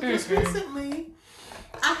time. So just recently,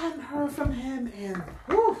 I hadn't heard from him in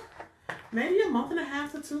maybe a month and a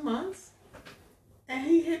half to 2 months. And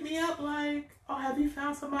he hit me up like, oh, have you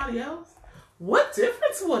found somebody else? What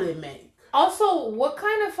difference would it make? Also, what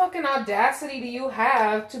kind of fucking audacity do you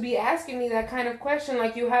have to be asking me that kind of question?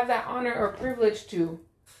 Like you have that honor or privilege to.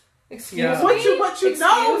 Excuse me. But you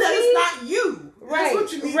know that it's not you. Right. That's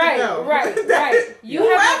what you need to know. Right. You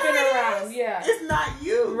haven't been around. Yeah. It's not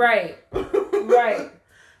you. Right.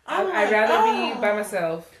 I'd rather be by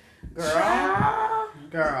myself.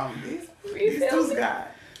 Girl. These dudes got.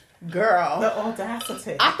 Girl. The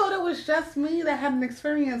audacity. I thought it was just me that had an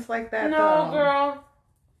experience like that, No, though. girl.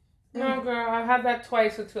 I've had that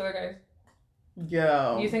twice with two other guys.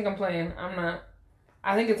 Yo. You think I'm playing? I'm not.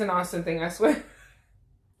 I think it's an Austin thing, I swear.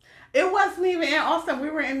 It wasn't even in Austin. We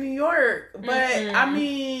were in New York. But, I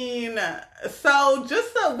mean, so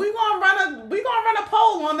just so we gonna run a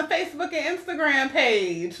poll on the Facebook and Instagram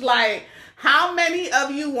page. Like, how many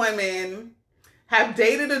of you women have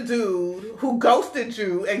dated a dude who ghosted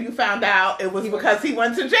you and you found out it was because he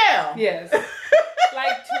went to jail? Yes.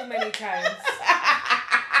 Like too many times.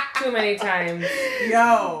 Too many times.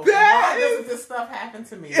 Yo, why doesn't this stuff happen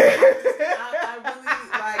to me? I really,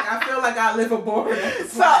 I feel like I live a boring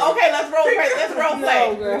life. So, okay, let's role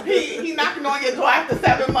play. No, He knocking on your door after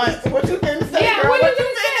 7 months. What you finna say, Yeah, girl? what you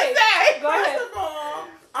finna say? Go ahead. First of all,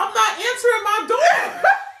 I'm not answering my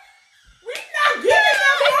door. We not getting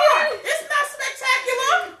that far. It's not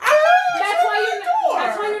spectacular.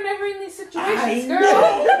 That's why you're never in these situations,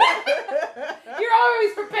 girl. You're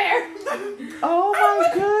always prepared. Oh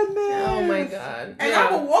my goodness. Oh my god. And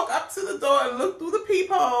I would walk up to the door and look through the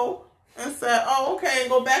peephole and say, "Oh, okay," and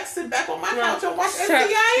go back, sit back on my couch and watch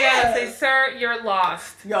NCIS. Yeah, say, "Sir, you're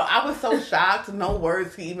lost." Yo, I was so shocked. No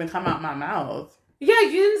words could even come out my mouth. Yeah,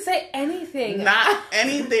 you didn't say anything. Not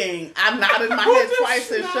anything. I nodded my head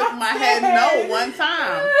twice and shook my head no one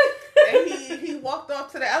time. And he walked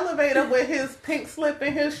off to the elevator with his pink slip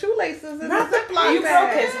and his shoelaces in the Ziploc You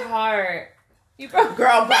bag. broke his heart. You broke.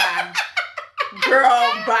 Girl, bye. Girl,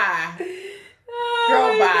 bye. Oh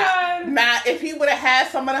Girl, my bye. God. Now, if he would have had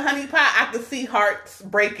some of the honey pie, I could see hearts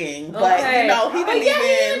breaking. But, Okay. you know, he didn't he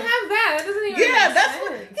didn't even... have that. That doesn't even Yeah, make that's sense.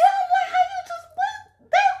 what... Yeah, I'm like, how you just... What?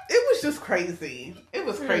 It was just crazy. It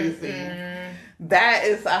was crazy. That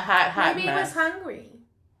is a hot Maybe mess. he was hungry.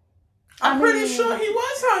 I'm pretty sure he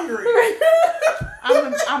was hungry.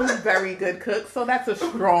 I'm a very good cook, so that's a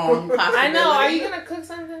strong possibility. I know. Are you gonna cook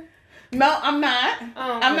something? No, I'm not.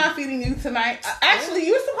 Oh, I'm not feeding you tonight. Actually,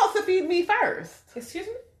 you're supposed to feed me first. Excuse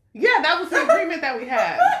me? Yeah, that was the agreement that we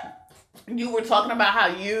had. You were talking about how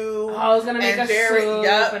you I was gonna make and a Jared, soup,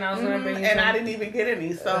 yep, and I was gonna bring you and some. I didn't even get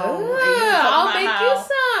any. So I'll make you You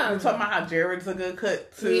some. were talking about how Jared's a good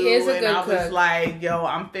cook too. He is a good and I was cook. like, yo,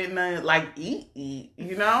 I'm finna like eat,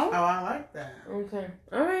 you know? Oh, I like that. Okay.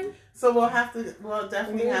 All right. So we'll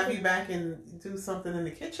definitely have you back and do something in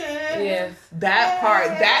the kitchen. Yes. That part,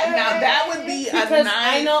 that would be Because a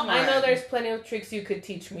nice I know one. there's plenty of tricks you could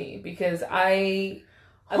teach me because you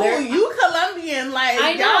Colombian, like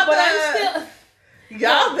I know, y'all but the, I'm still. She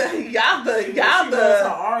goes to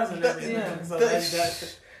ours and everything. Yeah. So that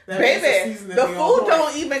makes baby, seasoning the be on food point.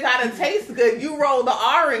 don't even gotta taste good. You roll the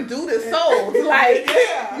R and do the souls. Like,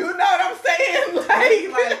 Yeah. you know what I'm saying?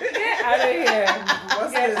 Like Get out of here.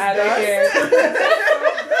 What's Get this? out of here.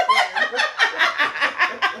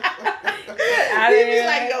 He be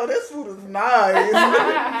like, yo, this food is nice.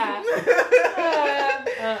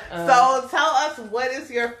 So tell us, what is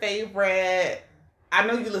your favorite? I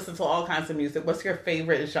know you listen to all kinds of music. What's your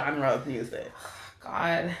favorite genre of music?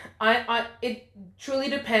 God, I it truly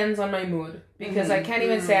depends on my mood because I can't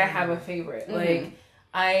even say I have a favorite. Like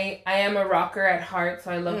I am a rocker at heart,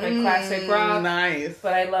 so I love my classic rock. Nice.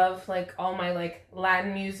 But I love like all my like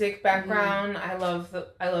Latin music background. I love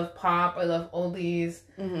pop. I love oldies.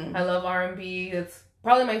 I love R&B. It's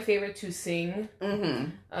probably my favorite to sing.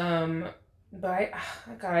 But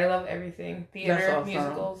I love everything. Theater, awesome.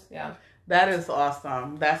 musicals. Yeah. That is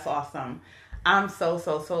awesome. That's awesome. I'm so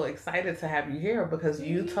excited to have you here because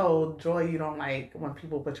you told Joy you don't like when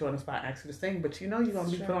people put you on the spot and ask you to sing, but you know you're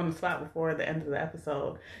going to be put on the spot before the end of the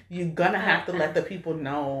episode. You're going to have to let the people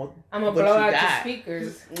know I'm going to what blow you out got. your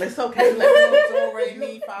speakers. It's okay. You're going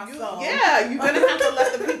to have to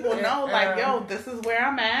let the people know, like, yo, this is where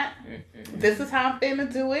I'm at. This is how I'm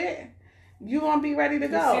finna do it. You going to be ready to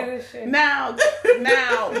go. See this shit? Now,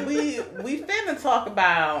 we finna talk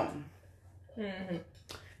about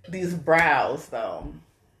these brows, though,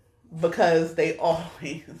 because they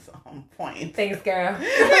always on point. Thanks, girl.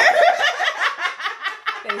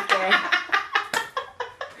 Thanks, girl.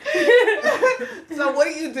 So what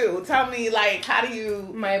do? Tell me, like, how do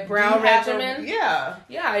you... My brow regimen? Yeah,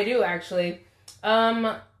 I do, actually.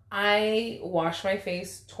 I wash my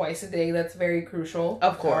face twice a day. That's very crucial.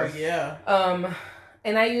 of course. Yeah.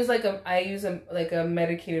 And I use like a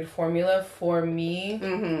medicated formula for me,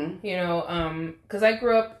 you know, because I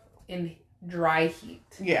grew up in dry heat.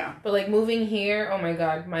 Yeah. But like moving here, oh my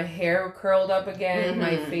God, my hair curled up again,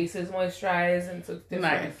 my face is moisturized, and so it's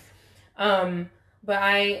different. Nice.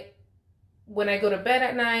 But when I go to bed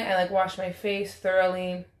at night, I like wash my face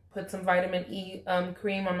thoroughly, put some vitamin E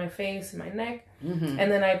cream on my face and my neck, and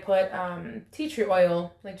then I put tea tree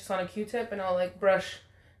oil like just on a Q-tip, and I'll like brush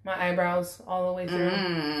my eyebrows all the way through.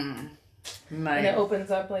 Nice. And it opens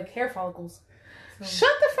up like hair follicles. So.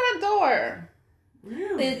 Shut the front door.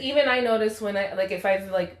 Really? Even I notice when I like if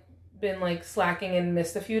I've like been like slacking and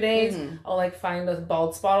missed a few days, I'll like find a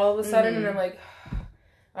bald spot all of a sudden, and I'm like,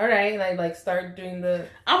 all right, and I like start doing the.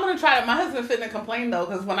 I'm gonna try it. My husband finna complain though,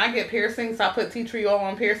 because when I get piercings, I put tea tree oil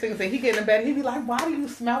on piercings, and he get in bed, he be like, "Why do you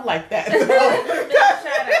smell like that?"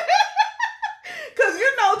 Because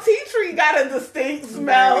you know, tea tree got a distinct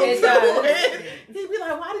smell to it. He'd be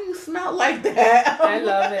like, "Why do you smell like that?" I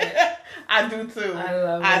love it. I do too.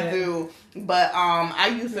 I do. But I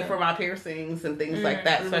use it for my piercings and things like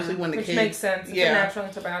that, especially when the kids. Which makes sense. It's a natural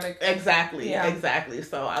antibiotic. Exactly.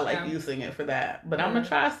 So I like using it for that. But I'm gonna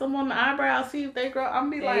try some on the eyebrows, see if they grow. I'm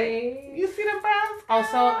gonna be like, you see them brows?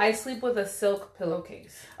 Also, I sleep with a silk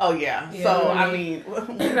pillowcase. Oh yeah. So I mean,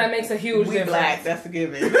 that makes a huge difference. Black. That's a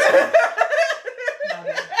given.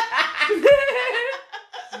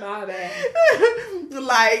 My bad.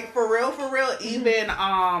 Like for real, even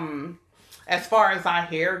as far as our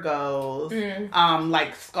hair goes,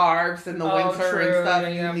 like scarves in the winter and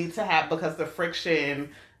stuff, you need to have, because the friction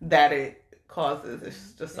that it causes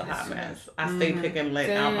is just a hot mess. I stay picking lint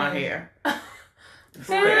out my hair.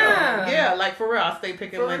 For real. Yeah, like for real, I stay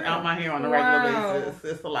picking lint out my hair on a regular basis.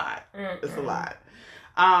 It's a lot. It's a lot.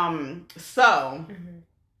 So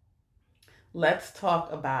let's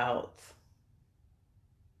talk about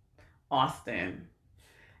Austin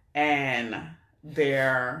and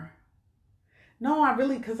their. No,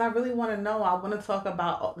 because I really want to know. I want to talk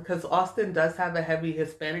about, because Austin does have a heavy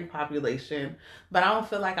Hispanic population, but I don't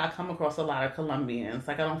feel like I come across a lot of Colombians.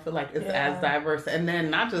 Like, I don't feel like it's as diverse. And then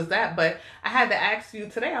not just that, but I had to ask you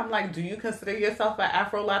today, I'm like, do you consider yourself an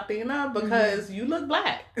Afro-Latina? Because you look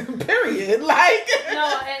black, period. Like,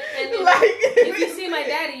 no, and like, if you see my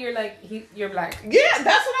daddy, you're like, you're black. Yeah,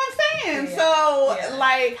 that's what I'm saying. Yeah. So,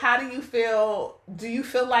 like, how do you feel? Do you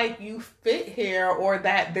feel like you fit here, or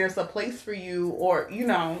that there's a place for you, or, you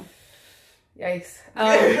know? Yikes.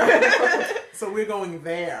 So we're going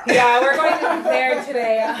there. Yeah, we're going there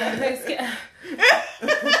today.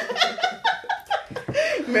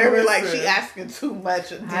 Mary, like, she asking too much.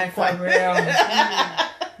 For real.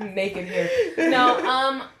 Naked here.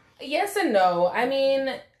 No, yes and no. I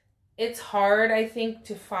mean, it's hard, I think,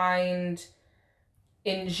 to find,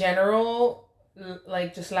 in general,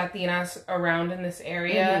 like, just Latinas around in this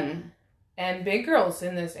area and big girls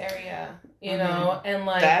in this area, you know, and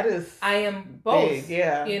like, that is I am both,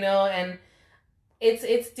 big, you know, and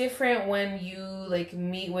it's different when you like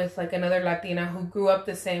meet with like another Latina who grew up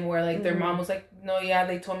the same, where like their mom was like, no,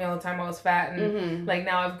 they told me all the time I was fat, and like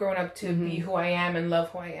now I've grown up to be who I am and love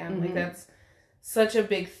who I am. Like, that's such a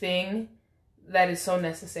big thing that is so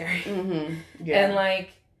necessary. And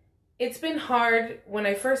like, it's been hard. When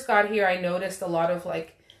I first got here, I noticed a lot of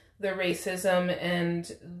like the racism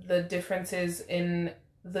and the differences in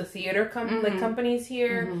the theater companies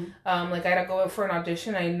here. Like, I had to go for an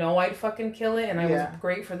audition. I know I'd fucking kill it, and I was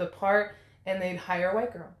great for the part, and they'd hire a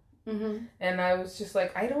white girl. And I was just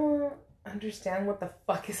like, I don't understand what the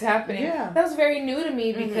fuck is happening. That was very new to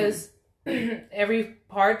me, because every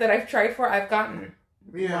part that I've tried for, I've gotten.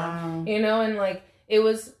 You know, and like, it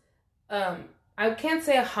was I can't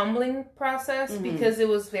say a humbling process, because it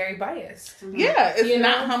was very biased. Yeah, it's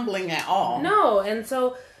not humbling at all. No, and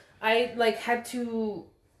so I like had to,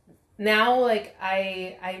 now like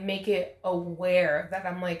I make it aware that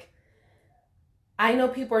I'm like, I know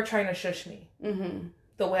people are trying to shush me.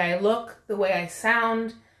 The way I look, the way I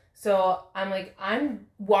sound. So I'm like, I'm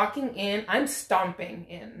walking in, I'm stomping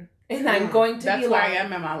in. And I'm going to That's be where like, I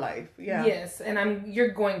am in my life. Yeah. Yes, and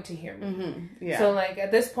you're going to hear me. So like,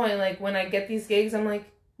 at this point, like, when I get these gigs, I'm like,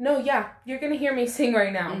 no, you're gonna hear me sing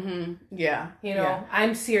right now. You know,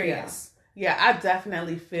 I'm serious. Yeah, I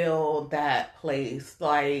definitely feel that place.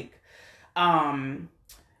 Like,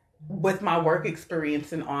 with my work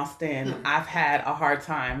experience in Austin, I've had a hard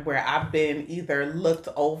time where I've been either looked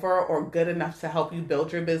over or good enough to help you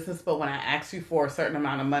build your business, but when I ask you for a certain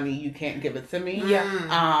amount of money, you can't give it to me.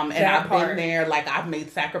 And I've been there, like, I've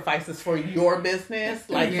made sacrifices for your business,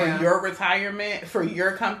 like for your retirement, for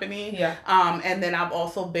your company. And then I've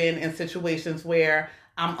also been in situations where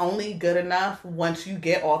I'm only good enough once you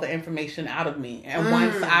get all the information out of me. And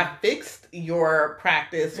once I fixed your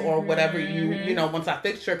practice or whatever you know, once I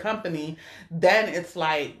fixed your company, then it's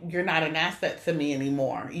like, you're not an asset to me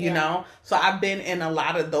anymore, you know? So I've been in a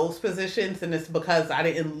lot of those positions, and it's because I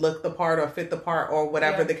didn't look the part or fit the part or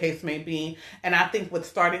whatever the case may be. And I think with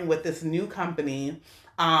starting with this new company,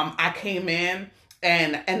 I came in,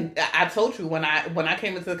 and I told you when I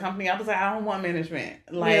came into the company, I was like, I don't want management.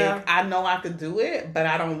 Like, I know I could do it, but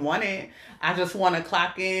I don't want it. I just want to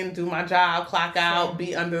clock in, do my job, clock out,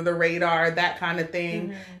 be under the radar, that kind of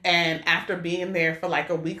thing. And after being there for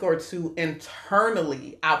like a week or two,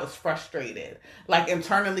 internally, I was frustrated. Like,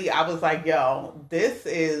 internally, I was like, yo, this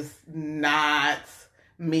is not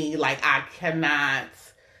me. Like, I cannot,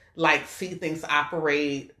 like, see things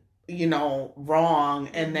operate, you know, wrong,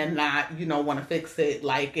 and then not, you know, want to fix it,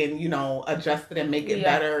 like, and, you know, adjust it and make it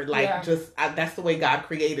better. Like, just, that's the way God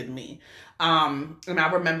created me. And I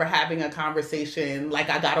remember having a conversation, like,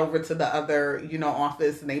 I got over to the other, you know,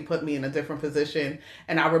 office, and they put me in a different position.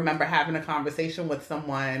 And I remember having a conversation with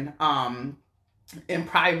someone, in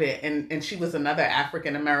private, and she was another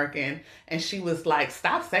African American, and she was like,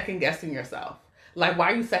 stop second guessing yourself. Like,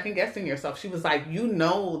 why are you second guessing yourself? She was like, you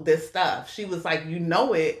know this stuff. She was like, you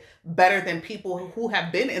know it better than people who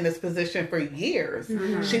have been in this position for years.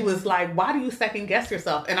 She was like, why do you second guess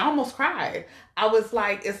yourself? And I almost cried. I was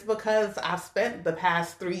like, it's because I've spent the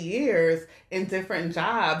past 3 years in different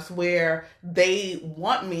jobs where they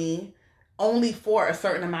want me only for a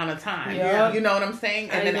certain amount of time. You know what I'm saying?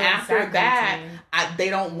 And then after that,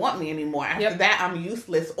 they don't want me anymore. After that, I'm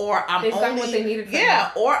useless, or I'm only what they needed from me.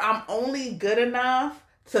 Or I'm only good enough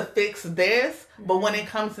to fix this, but when it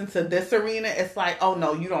comes into this arena, it's like, oh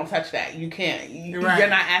no, you don't touch that. You can't. You're not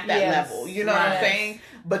at that level. You know what I'm saying?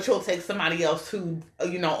 But you'll take somebody else who,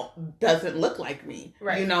 you know, doesn't look like me,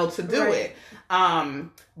 you know, to do it.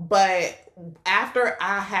 But after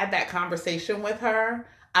I had that conversation with her,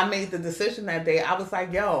 I made the decision that day. I was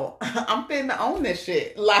like, yo, I'm finna own this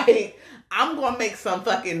shit. Like, I'm gonna make some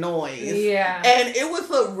fucking noise. And it was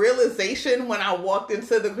a realization when I walked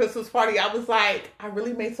into the Christmas party. I was like, I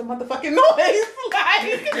really made some motherfucking noise. Like,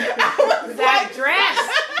 I was that like, dress.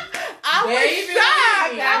 I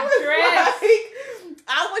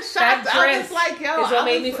was shocked. I was like, yo. It's what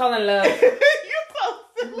made me fall in love. You're so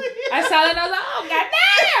silly. I saw it and I was like, oh,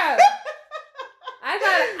 goddamn. I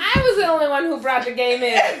thought I was the only one who brought the game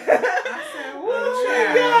in. I said, oh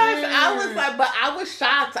my gosh. I was like, but I was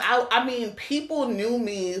shocked. I mean, people knew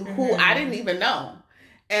me who I didn't even know.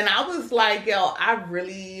 And I was like, yo, I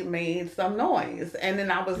really made some noise. And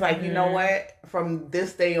then I was like, you know what? From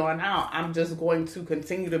this day on out, I'm just going to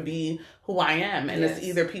continue to be who I am. And it's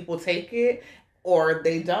either people take it or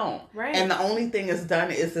they don't. And the only thing it's done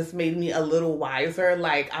is it's made me a little wiser.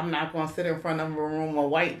 Like, I'm not going to sit in front of a room of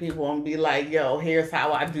white people and be like, yo, here's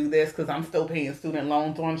how I do this, because I'm still paying student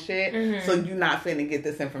loans on shit. So you're not finna get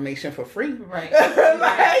this information for free. That's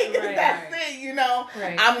it, you know?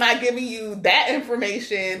 I'm not giving you that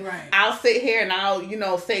information. I'll sit here and I'll, you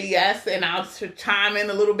know, say yes, and I'll chime in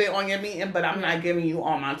a little bit on your meeting, but I'm not giving you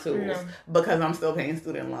all my tools because I'm still paying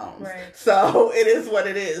student loans. So it is what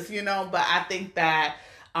it is, you know? But I think that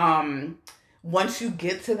once you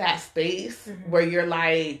get to that space where you're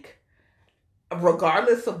like,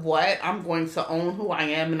 regardless of what, I'm going to own who I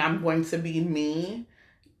am and I'm going to be me,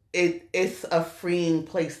 it's a freeing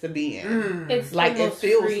place to be in. It's like, it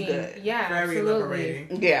feels freeing. good. Very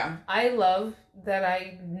liberating. I love that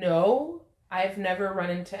I know I've never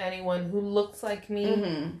run into anyone who looks like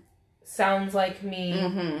me, sounds like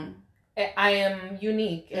me. I am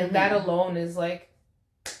unique, and that alone is like,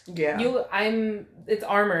 it's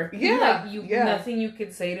armor. Nothing you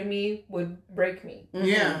could say to me would break me.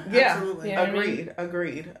 Absolutely. You know Agreed.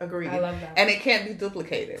 I love that. And it can't be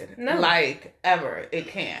duplicated. No. Like, ever. It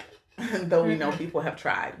can't. Though we know people have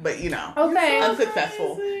tried. But, you know. Okay.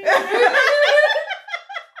 Unsuccessful.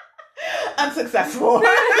 Unsuccessful.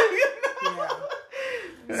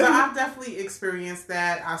 So I've definitely experienced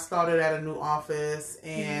that. I started at a new office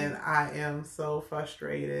and I am so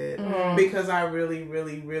frustrated because I really,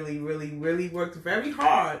 really, really, really, really worked very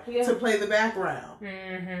hard to play the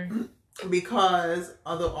background. Because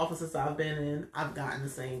other offices I've been in, I've gotten the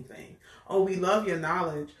same thing. Oh, we love your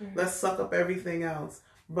knowledge. Let's suck up everything else.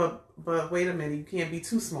 But wait a minute, you can't be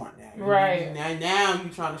too smart now. Now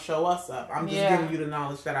you're trying to show us up. I'm just giving you the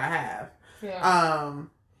knowledge that I have.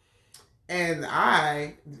 And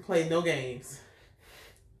I play no games.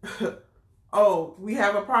 Oh, we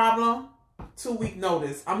have a problem? 2-week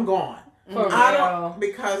notice. I'm gone.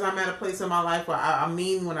 Because I'm at a place in my life where I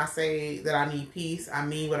mean when I say that I need peace. I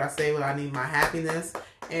mean what I say when I need my happiness.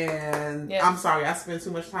 and Yes. I'm sorry, I spend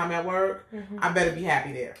too much time at work, I better be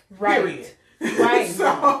happy there. Right. Period. Right. So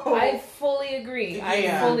I fully agree. I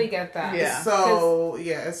Yeah. fully get that. Yeah. So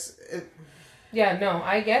yes, Yeah, no,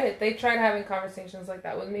 I get it. They tried having conversations like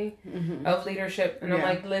that with me of leadership. And I'm Yeah.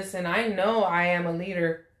 like, listen, I know I am a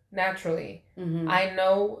leader naturally. I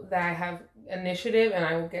know that I have initiative and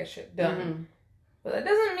I will get shit done. But that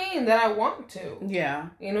doesn't mean that I want to. Yeah.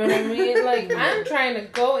 You know what I mean? Like, I'm trying to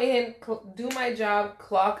go in, do my job,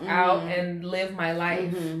 clock out, and live my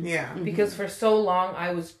life. yeah. Because for so long,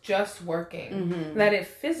 I was just working that it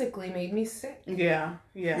physically made me sick. Yeah.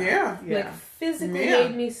 Yeah. Yeah. Like, physically Yeah.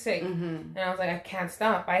 made me sick. And I was like, I can't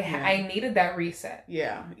stop. I needed that reset.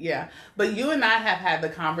 Yeah, yeah. But you and I have had the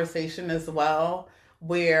conversation as well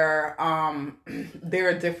where there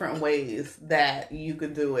are different ways that you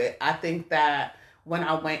could do it. I think that when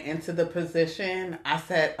I went into the position, I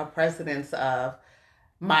set a precedence of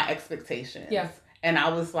my expectations. Yeah. And I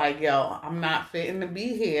was like, yo, I'm not fitting to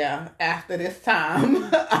be here after this time.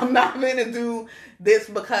 I'm not going to do this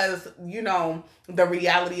because, you know, the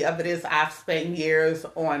reality of it is I've spent years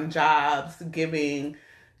on jobs giving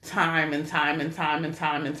time and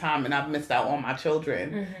I've missed out on my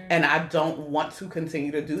children. And I don't want to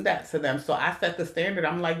continue to do that to them. So I set the standard.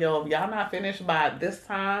 I'm like, yo, if y'all not finished by this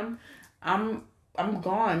time, I'm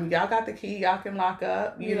gone. Y'all got the key. Y'all can lock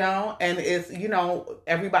up, you know? And it's, you know,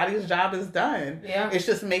 everybody's job is done. Yeah. It's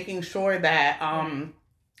just making sure that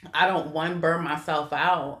I don't, burn myself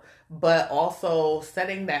out, but also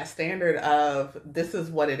setting that standard of this is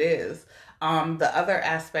what it is. The other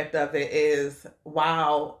aspect of it is,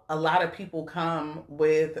 while a lot of people come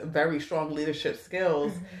with very strong leadership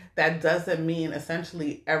skills, that doesn't mean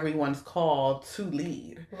essentially everyone's called to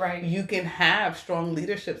lead. Right. You can have strong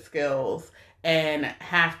leadership skills and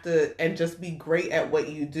just be great at what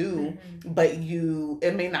you do, but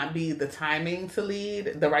it may not be the timing to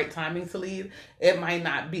lead, the right timing to lead. It might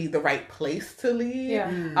not be the right place to lead.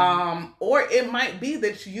 Yeah. Or it might be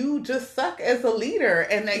that you just suck as a leader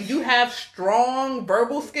and that you have strong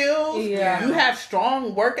verbal skills. Yeah. You have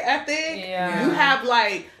strong work ethic. Yeah. You have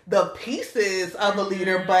like the pieces of a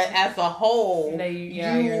leader, but as a whole,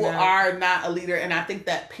 you are not a leader. And I think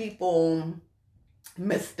that people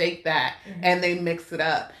mistake that and they mix it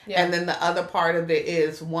up. And then the other part of it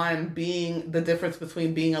is being the difference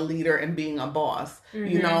between being a leader and being a boss.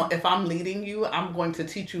 You know, if I'm leading you, I'm going to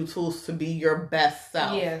teach you tools to be your best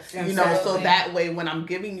self. Yes, you know, so that way when I'm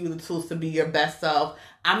giving you the tools to be your best self,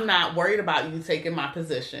 I'm not worried about you taking my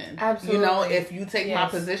position. Absolutely. You know, if you take my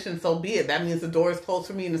position, so be it. That means the door is closed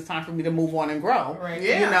for me and it's time for me to move on and grow. Right.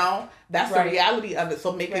 You know, that's the reality of it.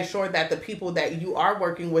 So making Right. sure that the people that you are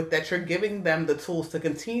working with, that you're giving them the tools to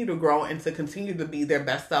continue to grow and to continue to be their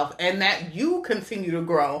best self, and that you continue to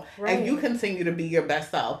grow and you continue to be your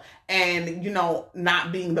best self. And, you know,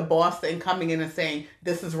 not being the boss and coming in and saying,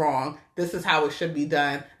 this is wrong. This is how it should be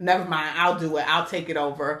done. Never mind. I'll do it. I'll take it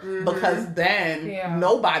over. Because then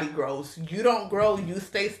nobody grows. You don't grow. You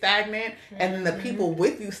stay stagnant. And then the people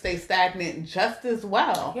with you stay stagnant just as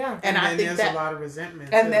well. Yeah. And I think there's a lot of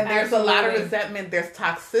resentment. And then there's a lot of resentment. There's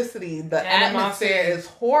toxicity. The atmosphere is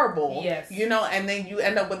horrible. Yes. You know, and then you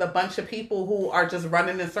end up with a bunch of people who are just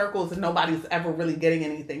running in circles and nobody's ever really getting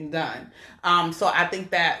anything done. So I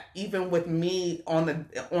think that even with me on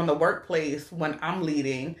the workplace when I'm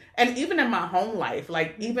leading, and even in my home life,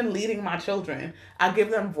 like even leading my children, I give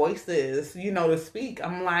them voices, you know, to speak.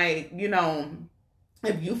 I'm like, you know,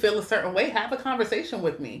 if you feel a certain way, have a conversation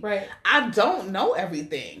with me. Right. I don't know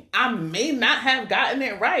everything. I may not have gotten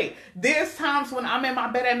it right. There's times when I'm in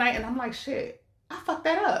my bed at night and I'm like, shit, I fucked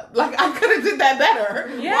that up. Like, I could have did that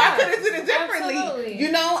better. Yeah, or I could have did it differently. absolutely.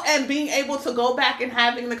 You know, and being able to go back and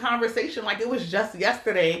having the conversation. Like, it was just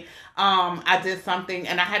yesterday, I did something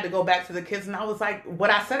and I had to go back to the kids and I was like, what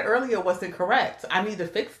I said earlier wasn't correct. I need to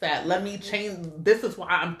fix that. Let me change. This is why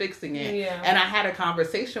I'm fixing it. Yeah. And I had a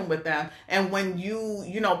conversation with them. And when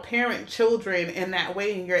you know, parent children in that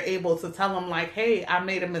way and you're able to tell them like, hey, I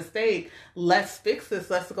made a mistake. Let's fix this.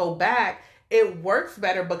 Let's go back. It works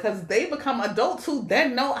better because they become adults who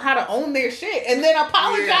then know how to own their shit and then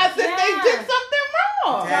apologize if they did something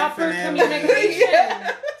wrong. Proper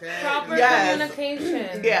communication. Proper Yes.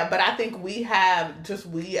 communication. Yeah, but I think we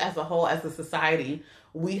as a whole, as a society,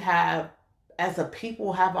 as a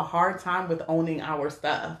people have a hard time with owning our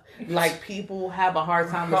stuff. Like, people have a hard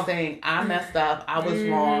time with saying, I messed up, I was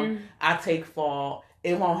wrong, I take fault,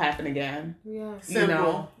 it won't happen again. Yeah. Simple. You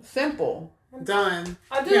know? Simple. Done.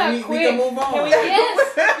 I'll do that quick. We can move on.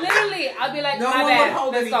 Yes, literally. I'll be like, No my one bad. would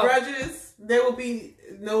hold Let's any go. grudges. There will be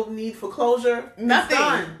no need for closure. Nothing.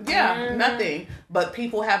 Yeah, Mm-hmm. nothing. But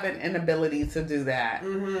people have an inability to do that.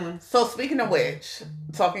 Mm-hmm. So speaking of which,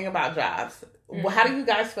 talking about jobs, how do you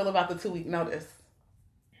guys feel about the 2-week notice?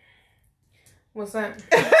 What's that?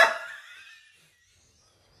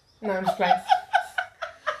 No, I'm just playing.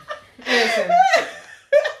 Listen.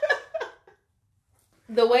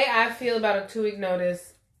 The way I feel about a 2-week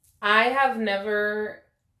notice, I have never...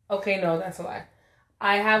 Okay, no, that's a lie.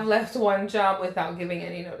 I have left one job without giving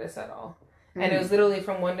any notice at all. And it was literally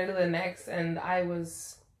from one day to the next, and I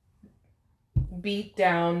was beat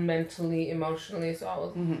down mentally, emotionally, so I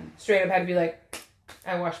was straight up had to be like,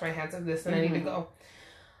 I wash my hands of this and I need to go.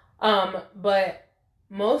 But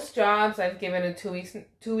most jobs I've given a 2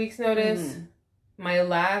 weeks notice. My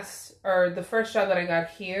last, or the first job that I got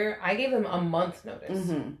here, I gave them a month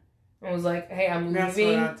notice. I was like, hey, I'm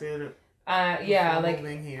leaving. That's what I did. Yeah, like,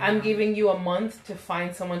 I'm giving you a month to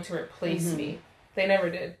find someone to replace me. They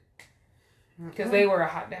never did. Because they were a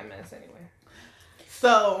hot damn mess anyway.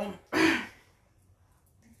 So,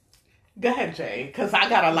 go ahead, Jay, because I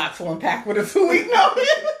got a lot to unpack with a 2-week notice.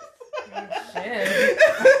 Shit.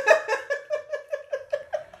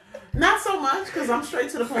 Not so much, because I'm straight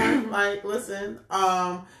to the point. Like, listen,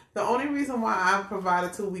 the only reason why I provide a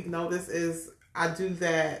 2-week notice is I do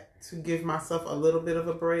that to give myself a little bit of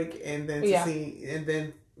a break, and then to see, and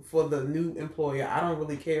then for the new employer, I don't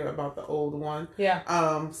really care about the old one.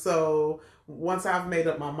 Yeah. So once I've made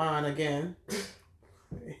up my mind again,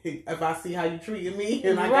 if I see how you treated me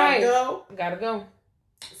and I gotta go.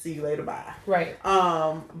 See you later, bye. Right.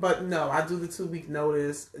 But no, I do the 2-week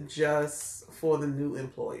notice just for the new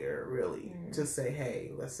employer, really, to say,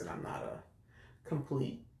 hey, listen, I'm not a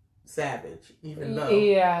complete savage, even though.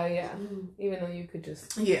 Yeah. Even though you could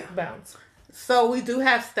just bounce. So we do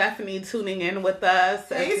have Stephanie tuning in with us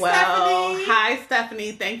Hey, as well. Stephanie. Hi,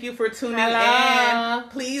 Stephanie. Thank you for tuning Hello. in.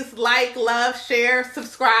 Please like, love, share,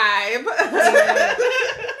 subscribe.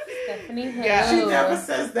 Stephanie Hill. Yeah. She never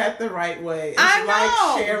says that the right way. It's I know.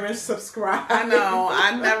 like, share, and subscribe. I know.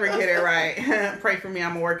 I never get it right. Pray for me.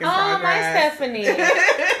 I'm a work in progress. My Stephanie.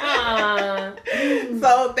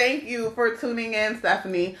 So thank you for tuning in,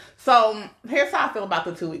 Stephanie. So here's how I feel about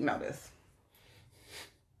the 2-week notice.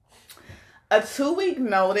 A 2-week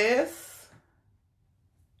notice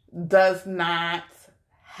does not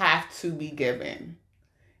have to be given.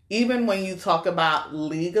 Even when you talk about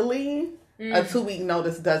legally, a 2-week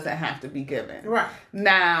notice doesn't have to be given. Right.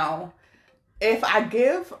 Now, if I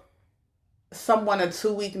give someone a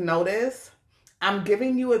 2-week notice, I'm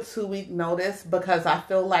giving you a 2-week notice because I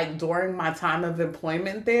feel like during my time of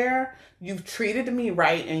employment there, you've treated me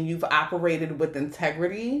right and you've operated with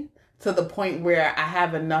integrity to the point where I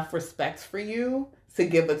have enough respect for you to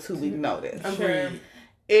give a 2-week notice. Sure.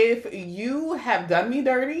 If you have done me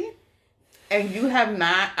dirty and you have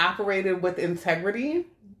not operated with integrity,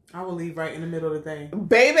 I will leave right in the middle of the day.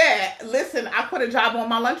 baby, listen, I put a job on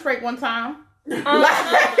my lunch break one time. Damn.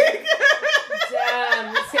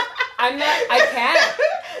 I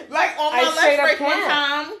can't. Like on my lunch break one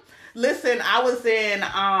time. Listen, I was in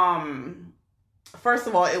first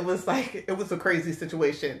of all, it was a crazy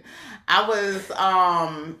situation. I was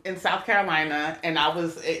in South Carolina, and I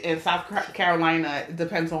was in South Carolina, it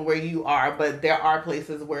depends on where you are, but there are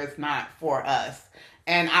places where it's not for us.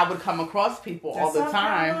 And I would come across people all the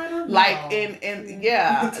time. Like in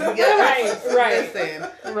Right. Listen.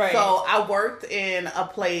 Right. So I worked in a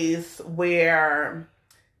place where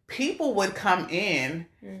people would come in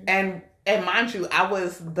and mind you, I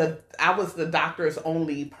was the doctor's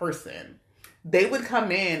only person. They would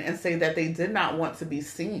come in and say that they did not want to be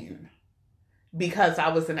seen because I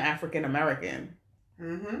was an African American.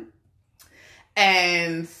 Mm-hmm.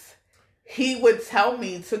 And he would tell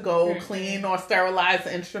me to go clean or sterilize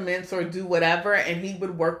instruments or do whatever, and he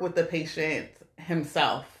would work with the patient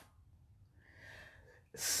himself.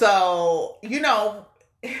 So,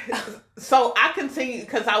 so I continued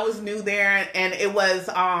because I was new there, and I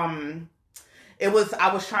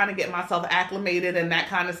was trying to get myself acclimated and that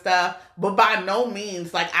kind of stuff. But by no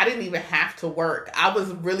means, like, I didn't even have to work. I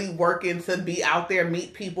was really working to be out there,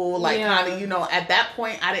 meet people, like, kind of, at that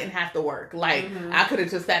point, I didn't have to work. Like, I could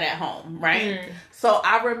have just sat at home, right? So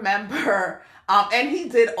I remember, and he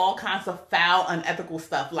did all kinds of foul, unethical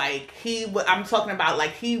stuff. Like, I'm talking about,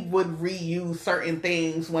 like, he would reuse certain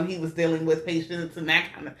things when he was dealing with patients and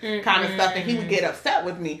that kind of stuff. And he would get upset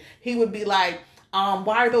with me. He would be like,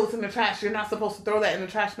 why are those in the trash? You're not supposed to throw that in the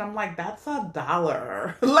trash. And I'm like, that's $1.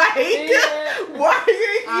 Like, why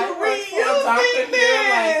are you reusing this? Like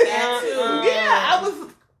that too. Yeah,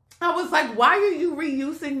 I was like, why are you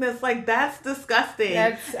reusing this? Like, that's disgusting.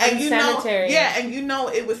 That's unsanitary. And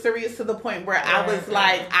it was serious to the point where I was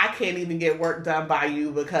like, I can't even get work done by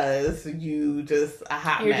you because you just a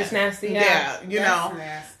hot You're mess. just nasty. Yeah, you know.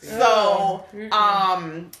 Nasty. So,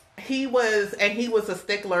 he was a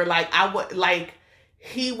stickler. Like,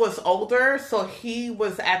 he was older, so he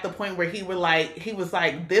was at the point where he was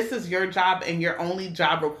like, this is your job and your only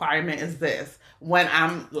job requirement is this. When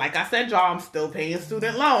I'm, like I said, y'all, I'm still paying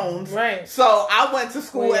student loans. Right. So I went to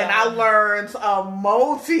school and I learned a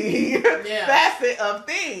multi-facet of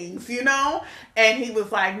things, you know? And he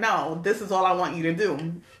was like, no, this is all I want you to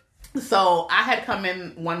do. So I had come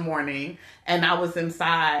in one morning and I was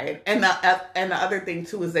inside, and the other thing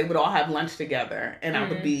too is they would all have lunch together, and I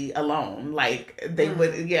would be alone. Like they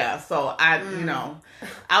would, So I,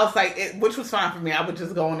 I was like, which was fine for me. I would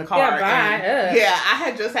just go in the car. I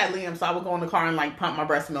had just had Liam, so I would go in the car and like pump my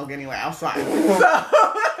breast milk anyway. I was fine. So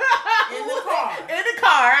in the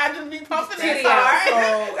car, I'd just be pumping the car.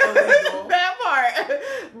 That part,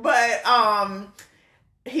 but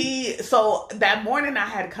so that morning I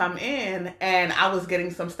had come in and I was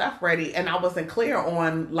getting some stuff ready and I wasn't clear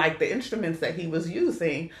on like the instruments that he was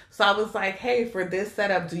using. So I was like, hey, for this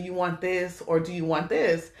setup, do you want this or do you want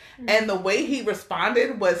this? Mm-hmm. And the way he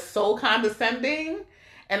responded was so condescending.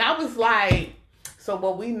 And I was like, so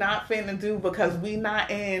what we not finna do, because we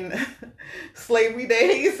not in slavery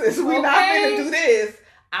days, is we not finna do this.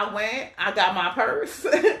 I went, I got my purse,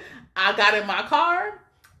 I got in my car,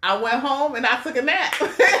 I went home and I took a nap. And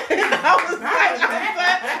I was like,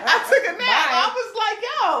 I took a nap. I was like,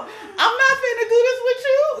 yo, I'm not finna do this with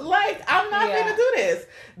you. Like, I'm not finna do this.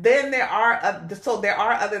 Then there are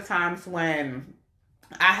other times when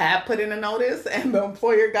I had put in a notice and the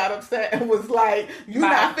employer got upset and was like, you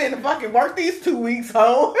not finna fucking work these 2 weeks,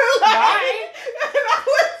 ho.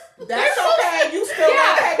 That's okay. You still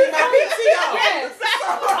got to pay my PTO. Yes.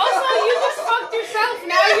 Also, you just fucked yourself.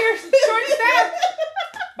 Now you're short-staffed.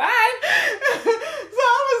 Bye. So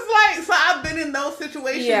I was like, so I've been in those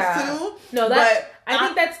situations too. No, I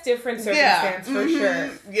think that's different circumstance for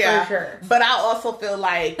sure. Yeah. For sure. But I also feel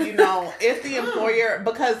like, if the employer,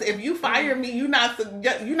 because if you fire me, you're not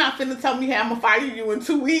finna tell me, hey, I'm gonna fire you in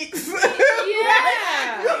 2 weeks.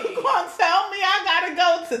 Yeah. You gonna tell me I gotta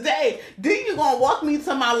go today. Then you gonna walk me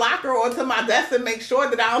to my locker or to my desk and make sure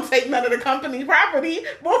that I don't take none of the company property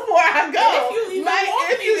before I go.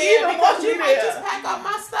 If you even want me there, might just pack up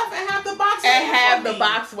my stuff and have the box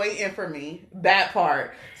box waiting for me. That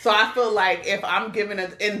part. So I feel like if I'm given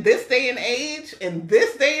in this day and age,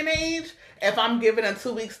 if I'm given a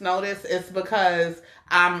 2 weeks notice, it's because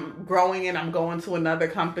I'm growing and I'm going to another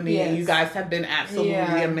company and you guys have been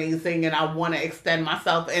absolutely amazing and I want to extend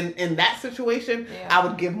myself. And in that situation, I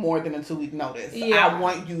would give more than a 2 week notice. Yeah. I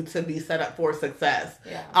want you to be set up for success.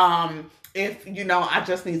 Yeah. If, I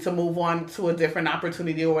just need to move on to a different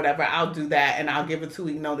opportunity or whatever, I'll do that and I'll give a 2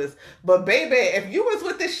 week notice. But baby, if you was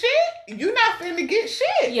with the shit, you not finna get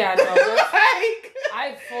shit. Yeah, no.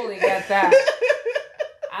 I fully get that.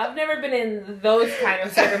 I've never been in those kind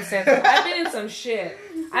of circumstances. I've been in some shit.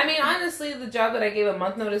 I mean, honestly, the job that I gave a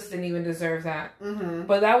month notice didn't even deserve that. Mm-hmm.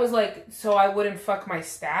 But that was like, so I wouldn't fuck my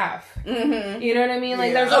staff. Mm-hmm. You know what I mean?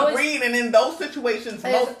 Like, there's always... Agreed, and in those situations,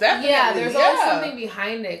 most definitely. Yeah, there's always something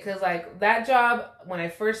behind it. Because, like, that job, when I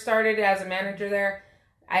first started as a manager there,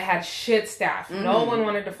 I had shit staff. Mm-hmm. No one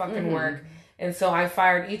wanted to fucking work. And so I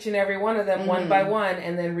fired each and every one of them one by one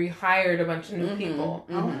and then rehired a bunch of new people.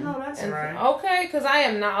 Oh, no, that's right. Okay, because I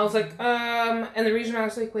am not. I was like, and the reason I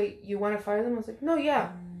was like, wait, you want to fire them? I was like, no,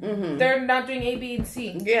 yeah. Mm-hmm. They're not doing A, B, and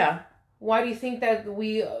C. Yeah. Why do you think that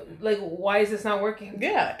why is this not working?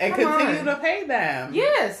 Yeah, and continue to pay them.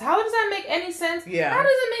 Yes. How does that make any sense? Yeah. How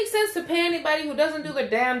does it make sense to pay anybody who doesn't do their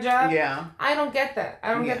damn job? Yeah. I don't get that.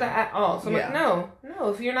 I don't get that at all. So I'm like, no,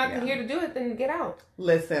 if you're not here to do it, then get out.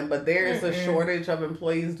 Listen, but there is a shortage of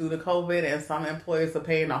employees due to COVID, and some employers are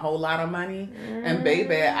paying a whole lot of money. And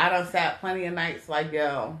baby, I done sat plenty of nights like,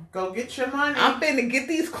 yo, go get your money. I'm finna get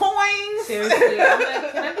these coins. Seriously. I'm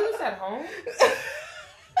like, can I do this at home?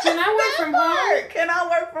 Can I work from home? Can I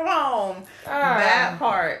work from home? That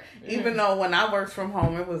part. Even though when I worked from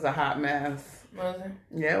home, it was a hot mess. Was it?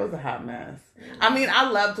 Yeah, it was a hot mess. I mean, I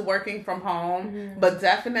loved working from home, but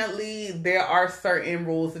definitely there are certain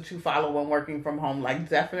rules that you follow when working from home. Like,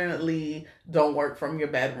 definitely don't work from your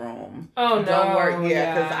bedroom. Oh, no. Don't work,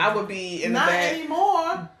 because I would be in the bed. Not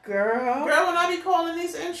anymore. Girl, when I be calling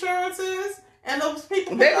these insurances... And those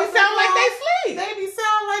people, they be sound like they sleep. They be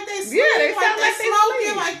sound like they sleep. Yeah, they sound like they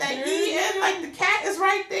smoking, sleep. like they eating, like the cat is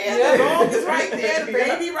right there, the dog is right there, the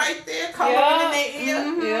baby right there, coloring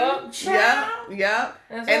in their ear.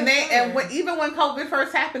 Even when COVID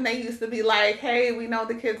first happened, they used to be like, "Hey, we know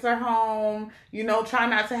the kids are home. You know, try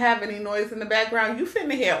not to have any noise in the background. You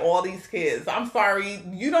finna hear all these kids. I'm sorry,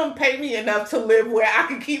 you don't pay me enough to live where I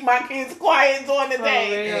can keep my kids quiet during the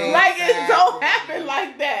day. Real. Like it don't happen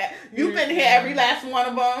like that. You finna hear every last one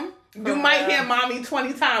of them." You might hear mommy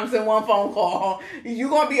 20 times in one phone call. You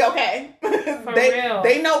gonna be okay.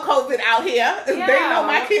 They know COVID out here. Yeah. They know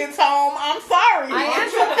my kids home. I'm sorry. I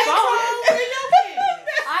answered the phone.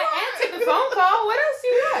 I answered the phone call. What else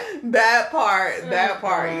you got? That part.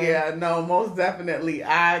 Yeah, no, most definitely.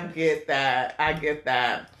 I get that.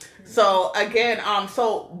 So again,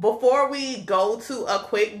 so before we go to a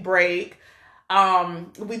quick break,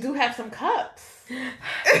 we do have some cups.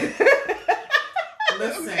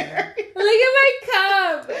 Listen. Look at my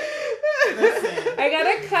cup. Listen. I got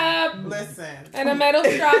a cup. Listen. And a metal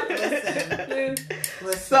straw. Listen.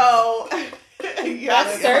 So,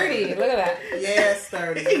 that's sturdy. Look at that. Yeah,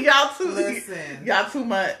 sturdy. Y'all too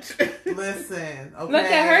much. Listen. Okay. Look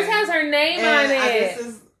at hers has her name on it.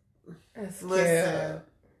 Listen.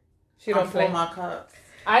 She don't play. For my cups.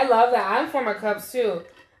 I love that. I'm for my cups too.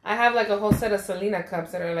 I have like a whole set of Selena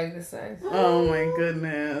cups that are like this size. Oh my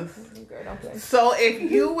goodness. Girl, don't play. So if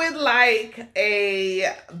you would like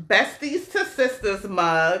a Besties to Sistas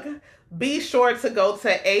mug, be sure to go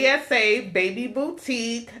to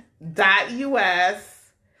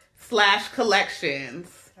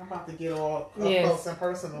asababyboutique.us/collections. I'm about to get all up close and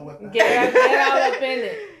personal with that. Get all up in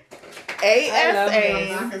it.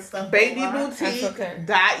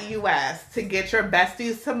 asababyboutique.us to get your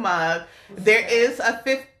Besties to mug. There is a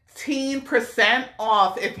 15%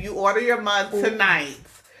 off if you order your mug tonight.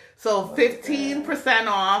 So 15%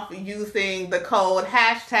 off using the code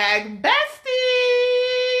 #Besties.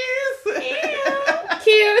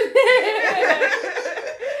 Cute.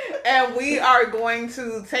 And we are going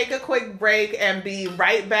to take a quick break and be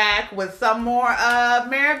right back with some more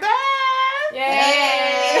of Marybeth.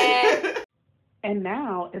 Yay! And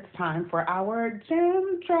now it's time for our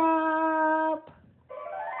gem drop.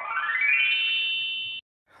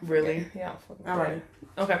 Really? Yeah. All right.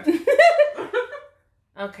 Okay.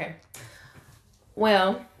 Okay.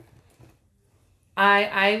 Well,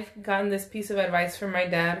 I've gotten this piece of advice from my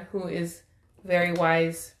dad, who is very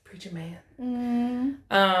wise preacher man.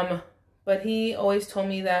 But he always told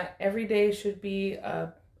me that every day should be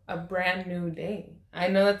a brand new day. I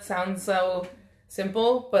know that sounds so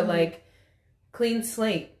simple, but like clean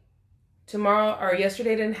slate. Tomorrow or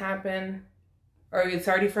yesterday didn't happen, or it's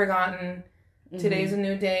already forgotten. Today's a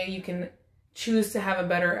new day. You can choose to have a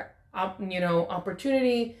better,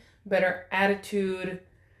 opportunity, better attitude,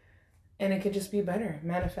 and it could just be better.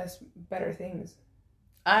 Manifest better things.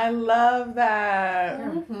 I love that.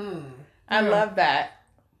 I love that.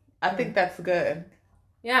 I think that's good.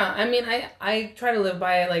 Yeah, I mean, I try to live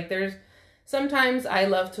by it. Like, sometimes I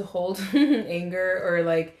love to hold anger, or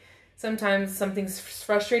like sometimes something's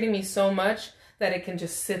frustrating me so much that it can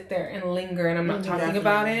just sit there and linger, and I'm not talking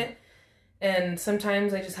about it. And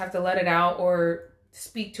sometimes I just have to let it out or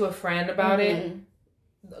speak to a friend about it.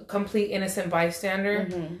 Complete innocent bystander.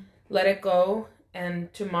 Let it go.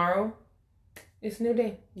 And tomorrow, it's a new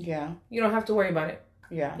day. Yeah. You don't have to worry about it.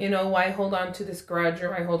 Yeah. You know, why hold on to this grudge, or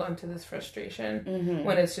why hold on to this frustration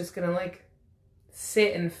when it's just going to like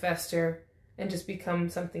sit and fester and just become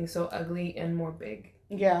something so ugly and more big.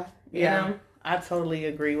 Yeah. You know? I totally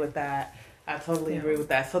agree with that. Agree with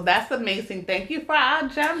that. So that's amazing. Thank you for our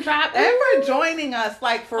gem drop and for joining us.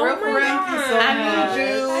 Like, for real, for real. Thank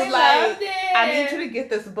you so much. I need you to get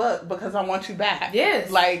this book because I want you back.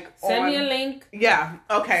 Yes. Like, send me a link. Yeah.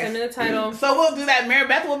 Okay. Send me the title. So we'll do that.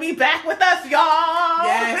 Marybeth will be back with us, y'all.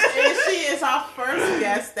 Yes. And she is our first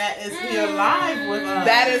guest that is here live with us.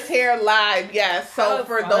 That is here live. Yes. So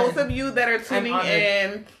for fun. Those of you that are tuning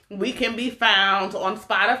in, we can be found on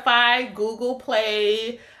Spotify, Google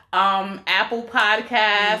Play, Apple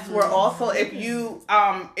Podcasts. We're also, if you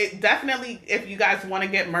if you guys want to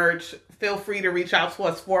get merch, feel free to reach out to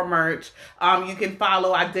us for merch. You can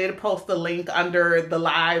follow. I did post the link under the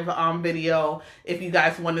live video if you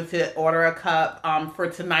guys wanted to order a cup. For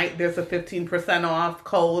tonight, there's a 15% off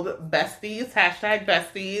code Besties,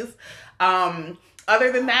 #Besties.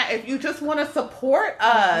 Other than that, if you just want to support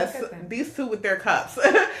us, these two with their cups.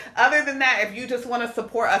 Other than that, if you just want to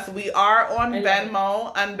support us, we are on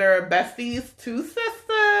Venmo under Besties Two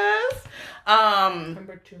Sisters.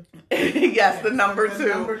 Number 2. Yes, the number 2.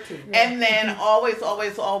 Number 2. And then always,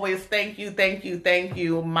 thank you.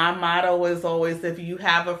 My motto is always, if you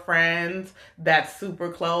have a friend that's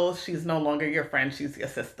super close, she's no longer your friend, she's your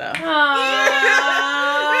sister.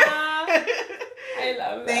 I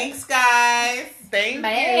love that. Thanks, guys. Thank you.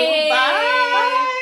 Bye.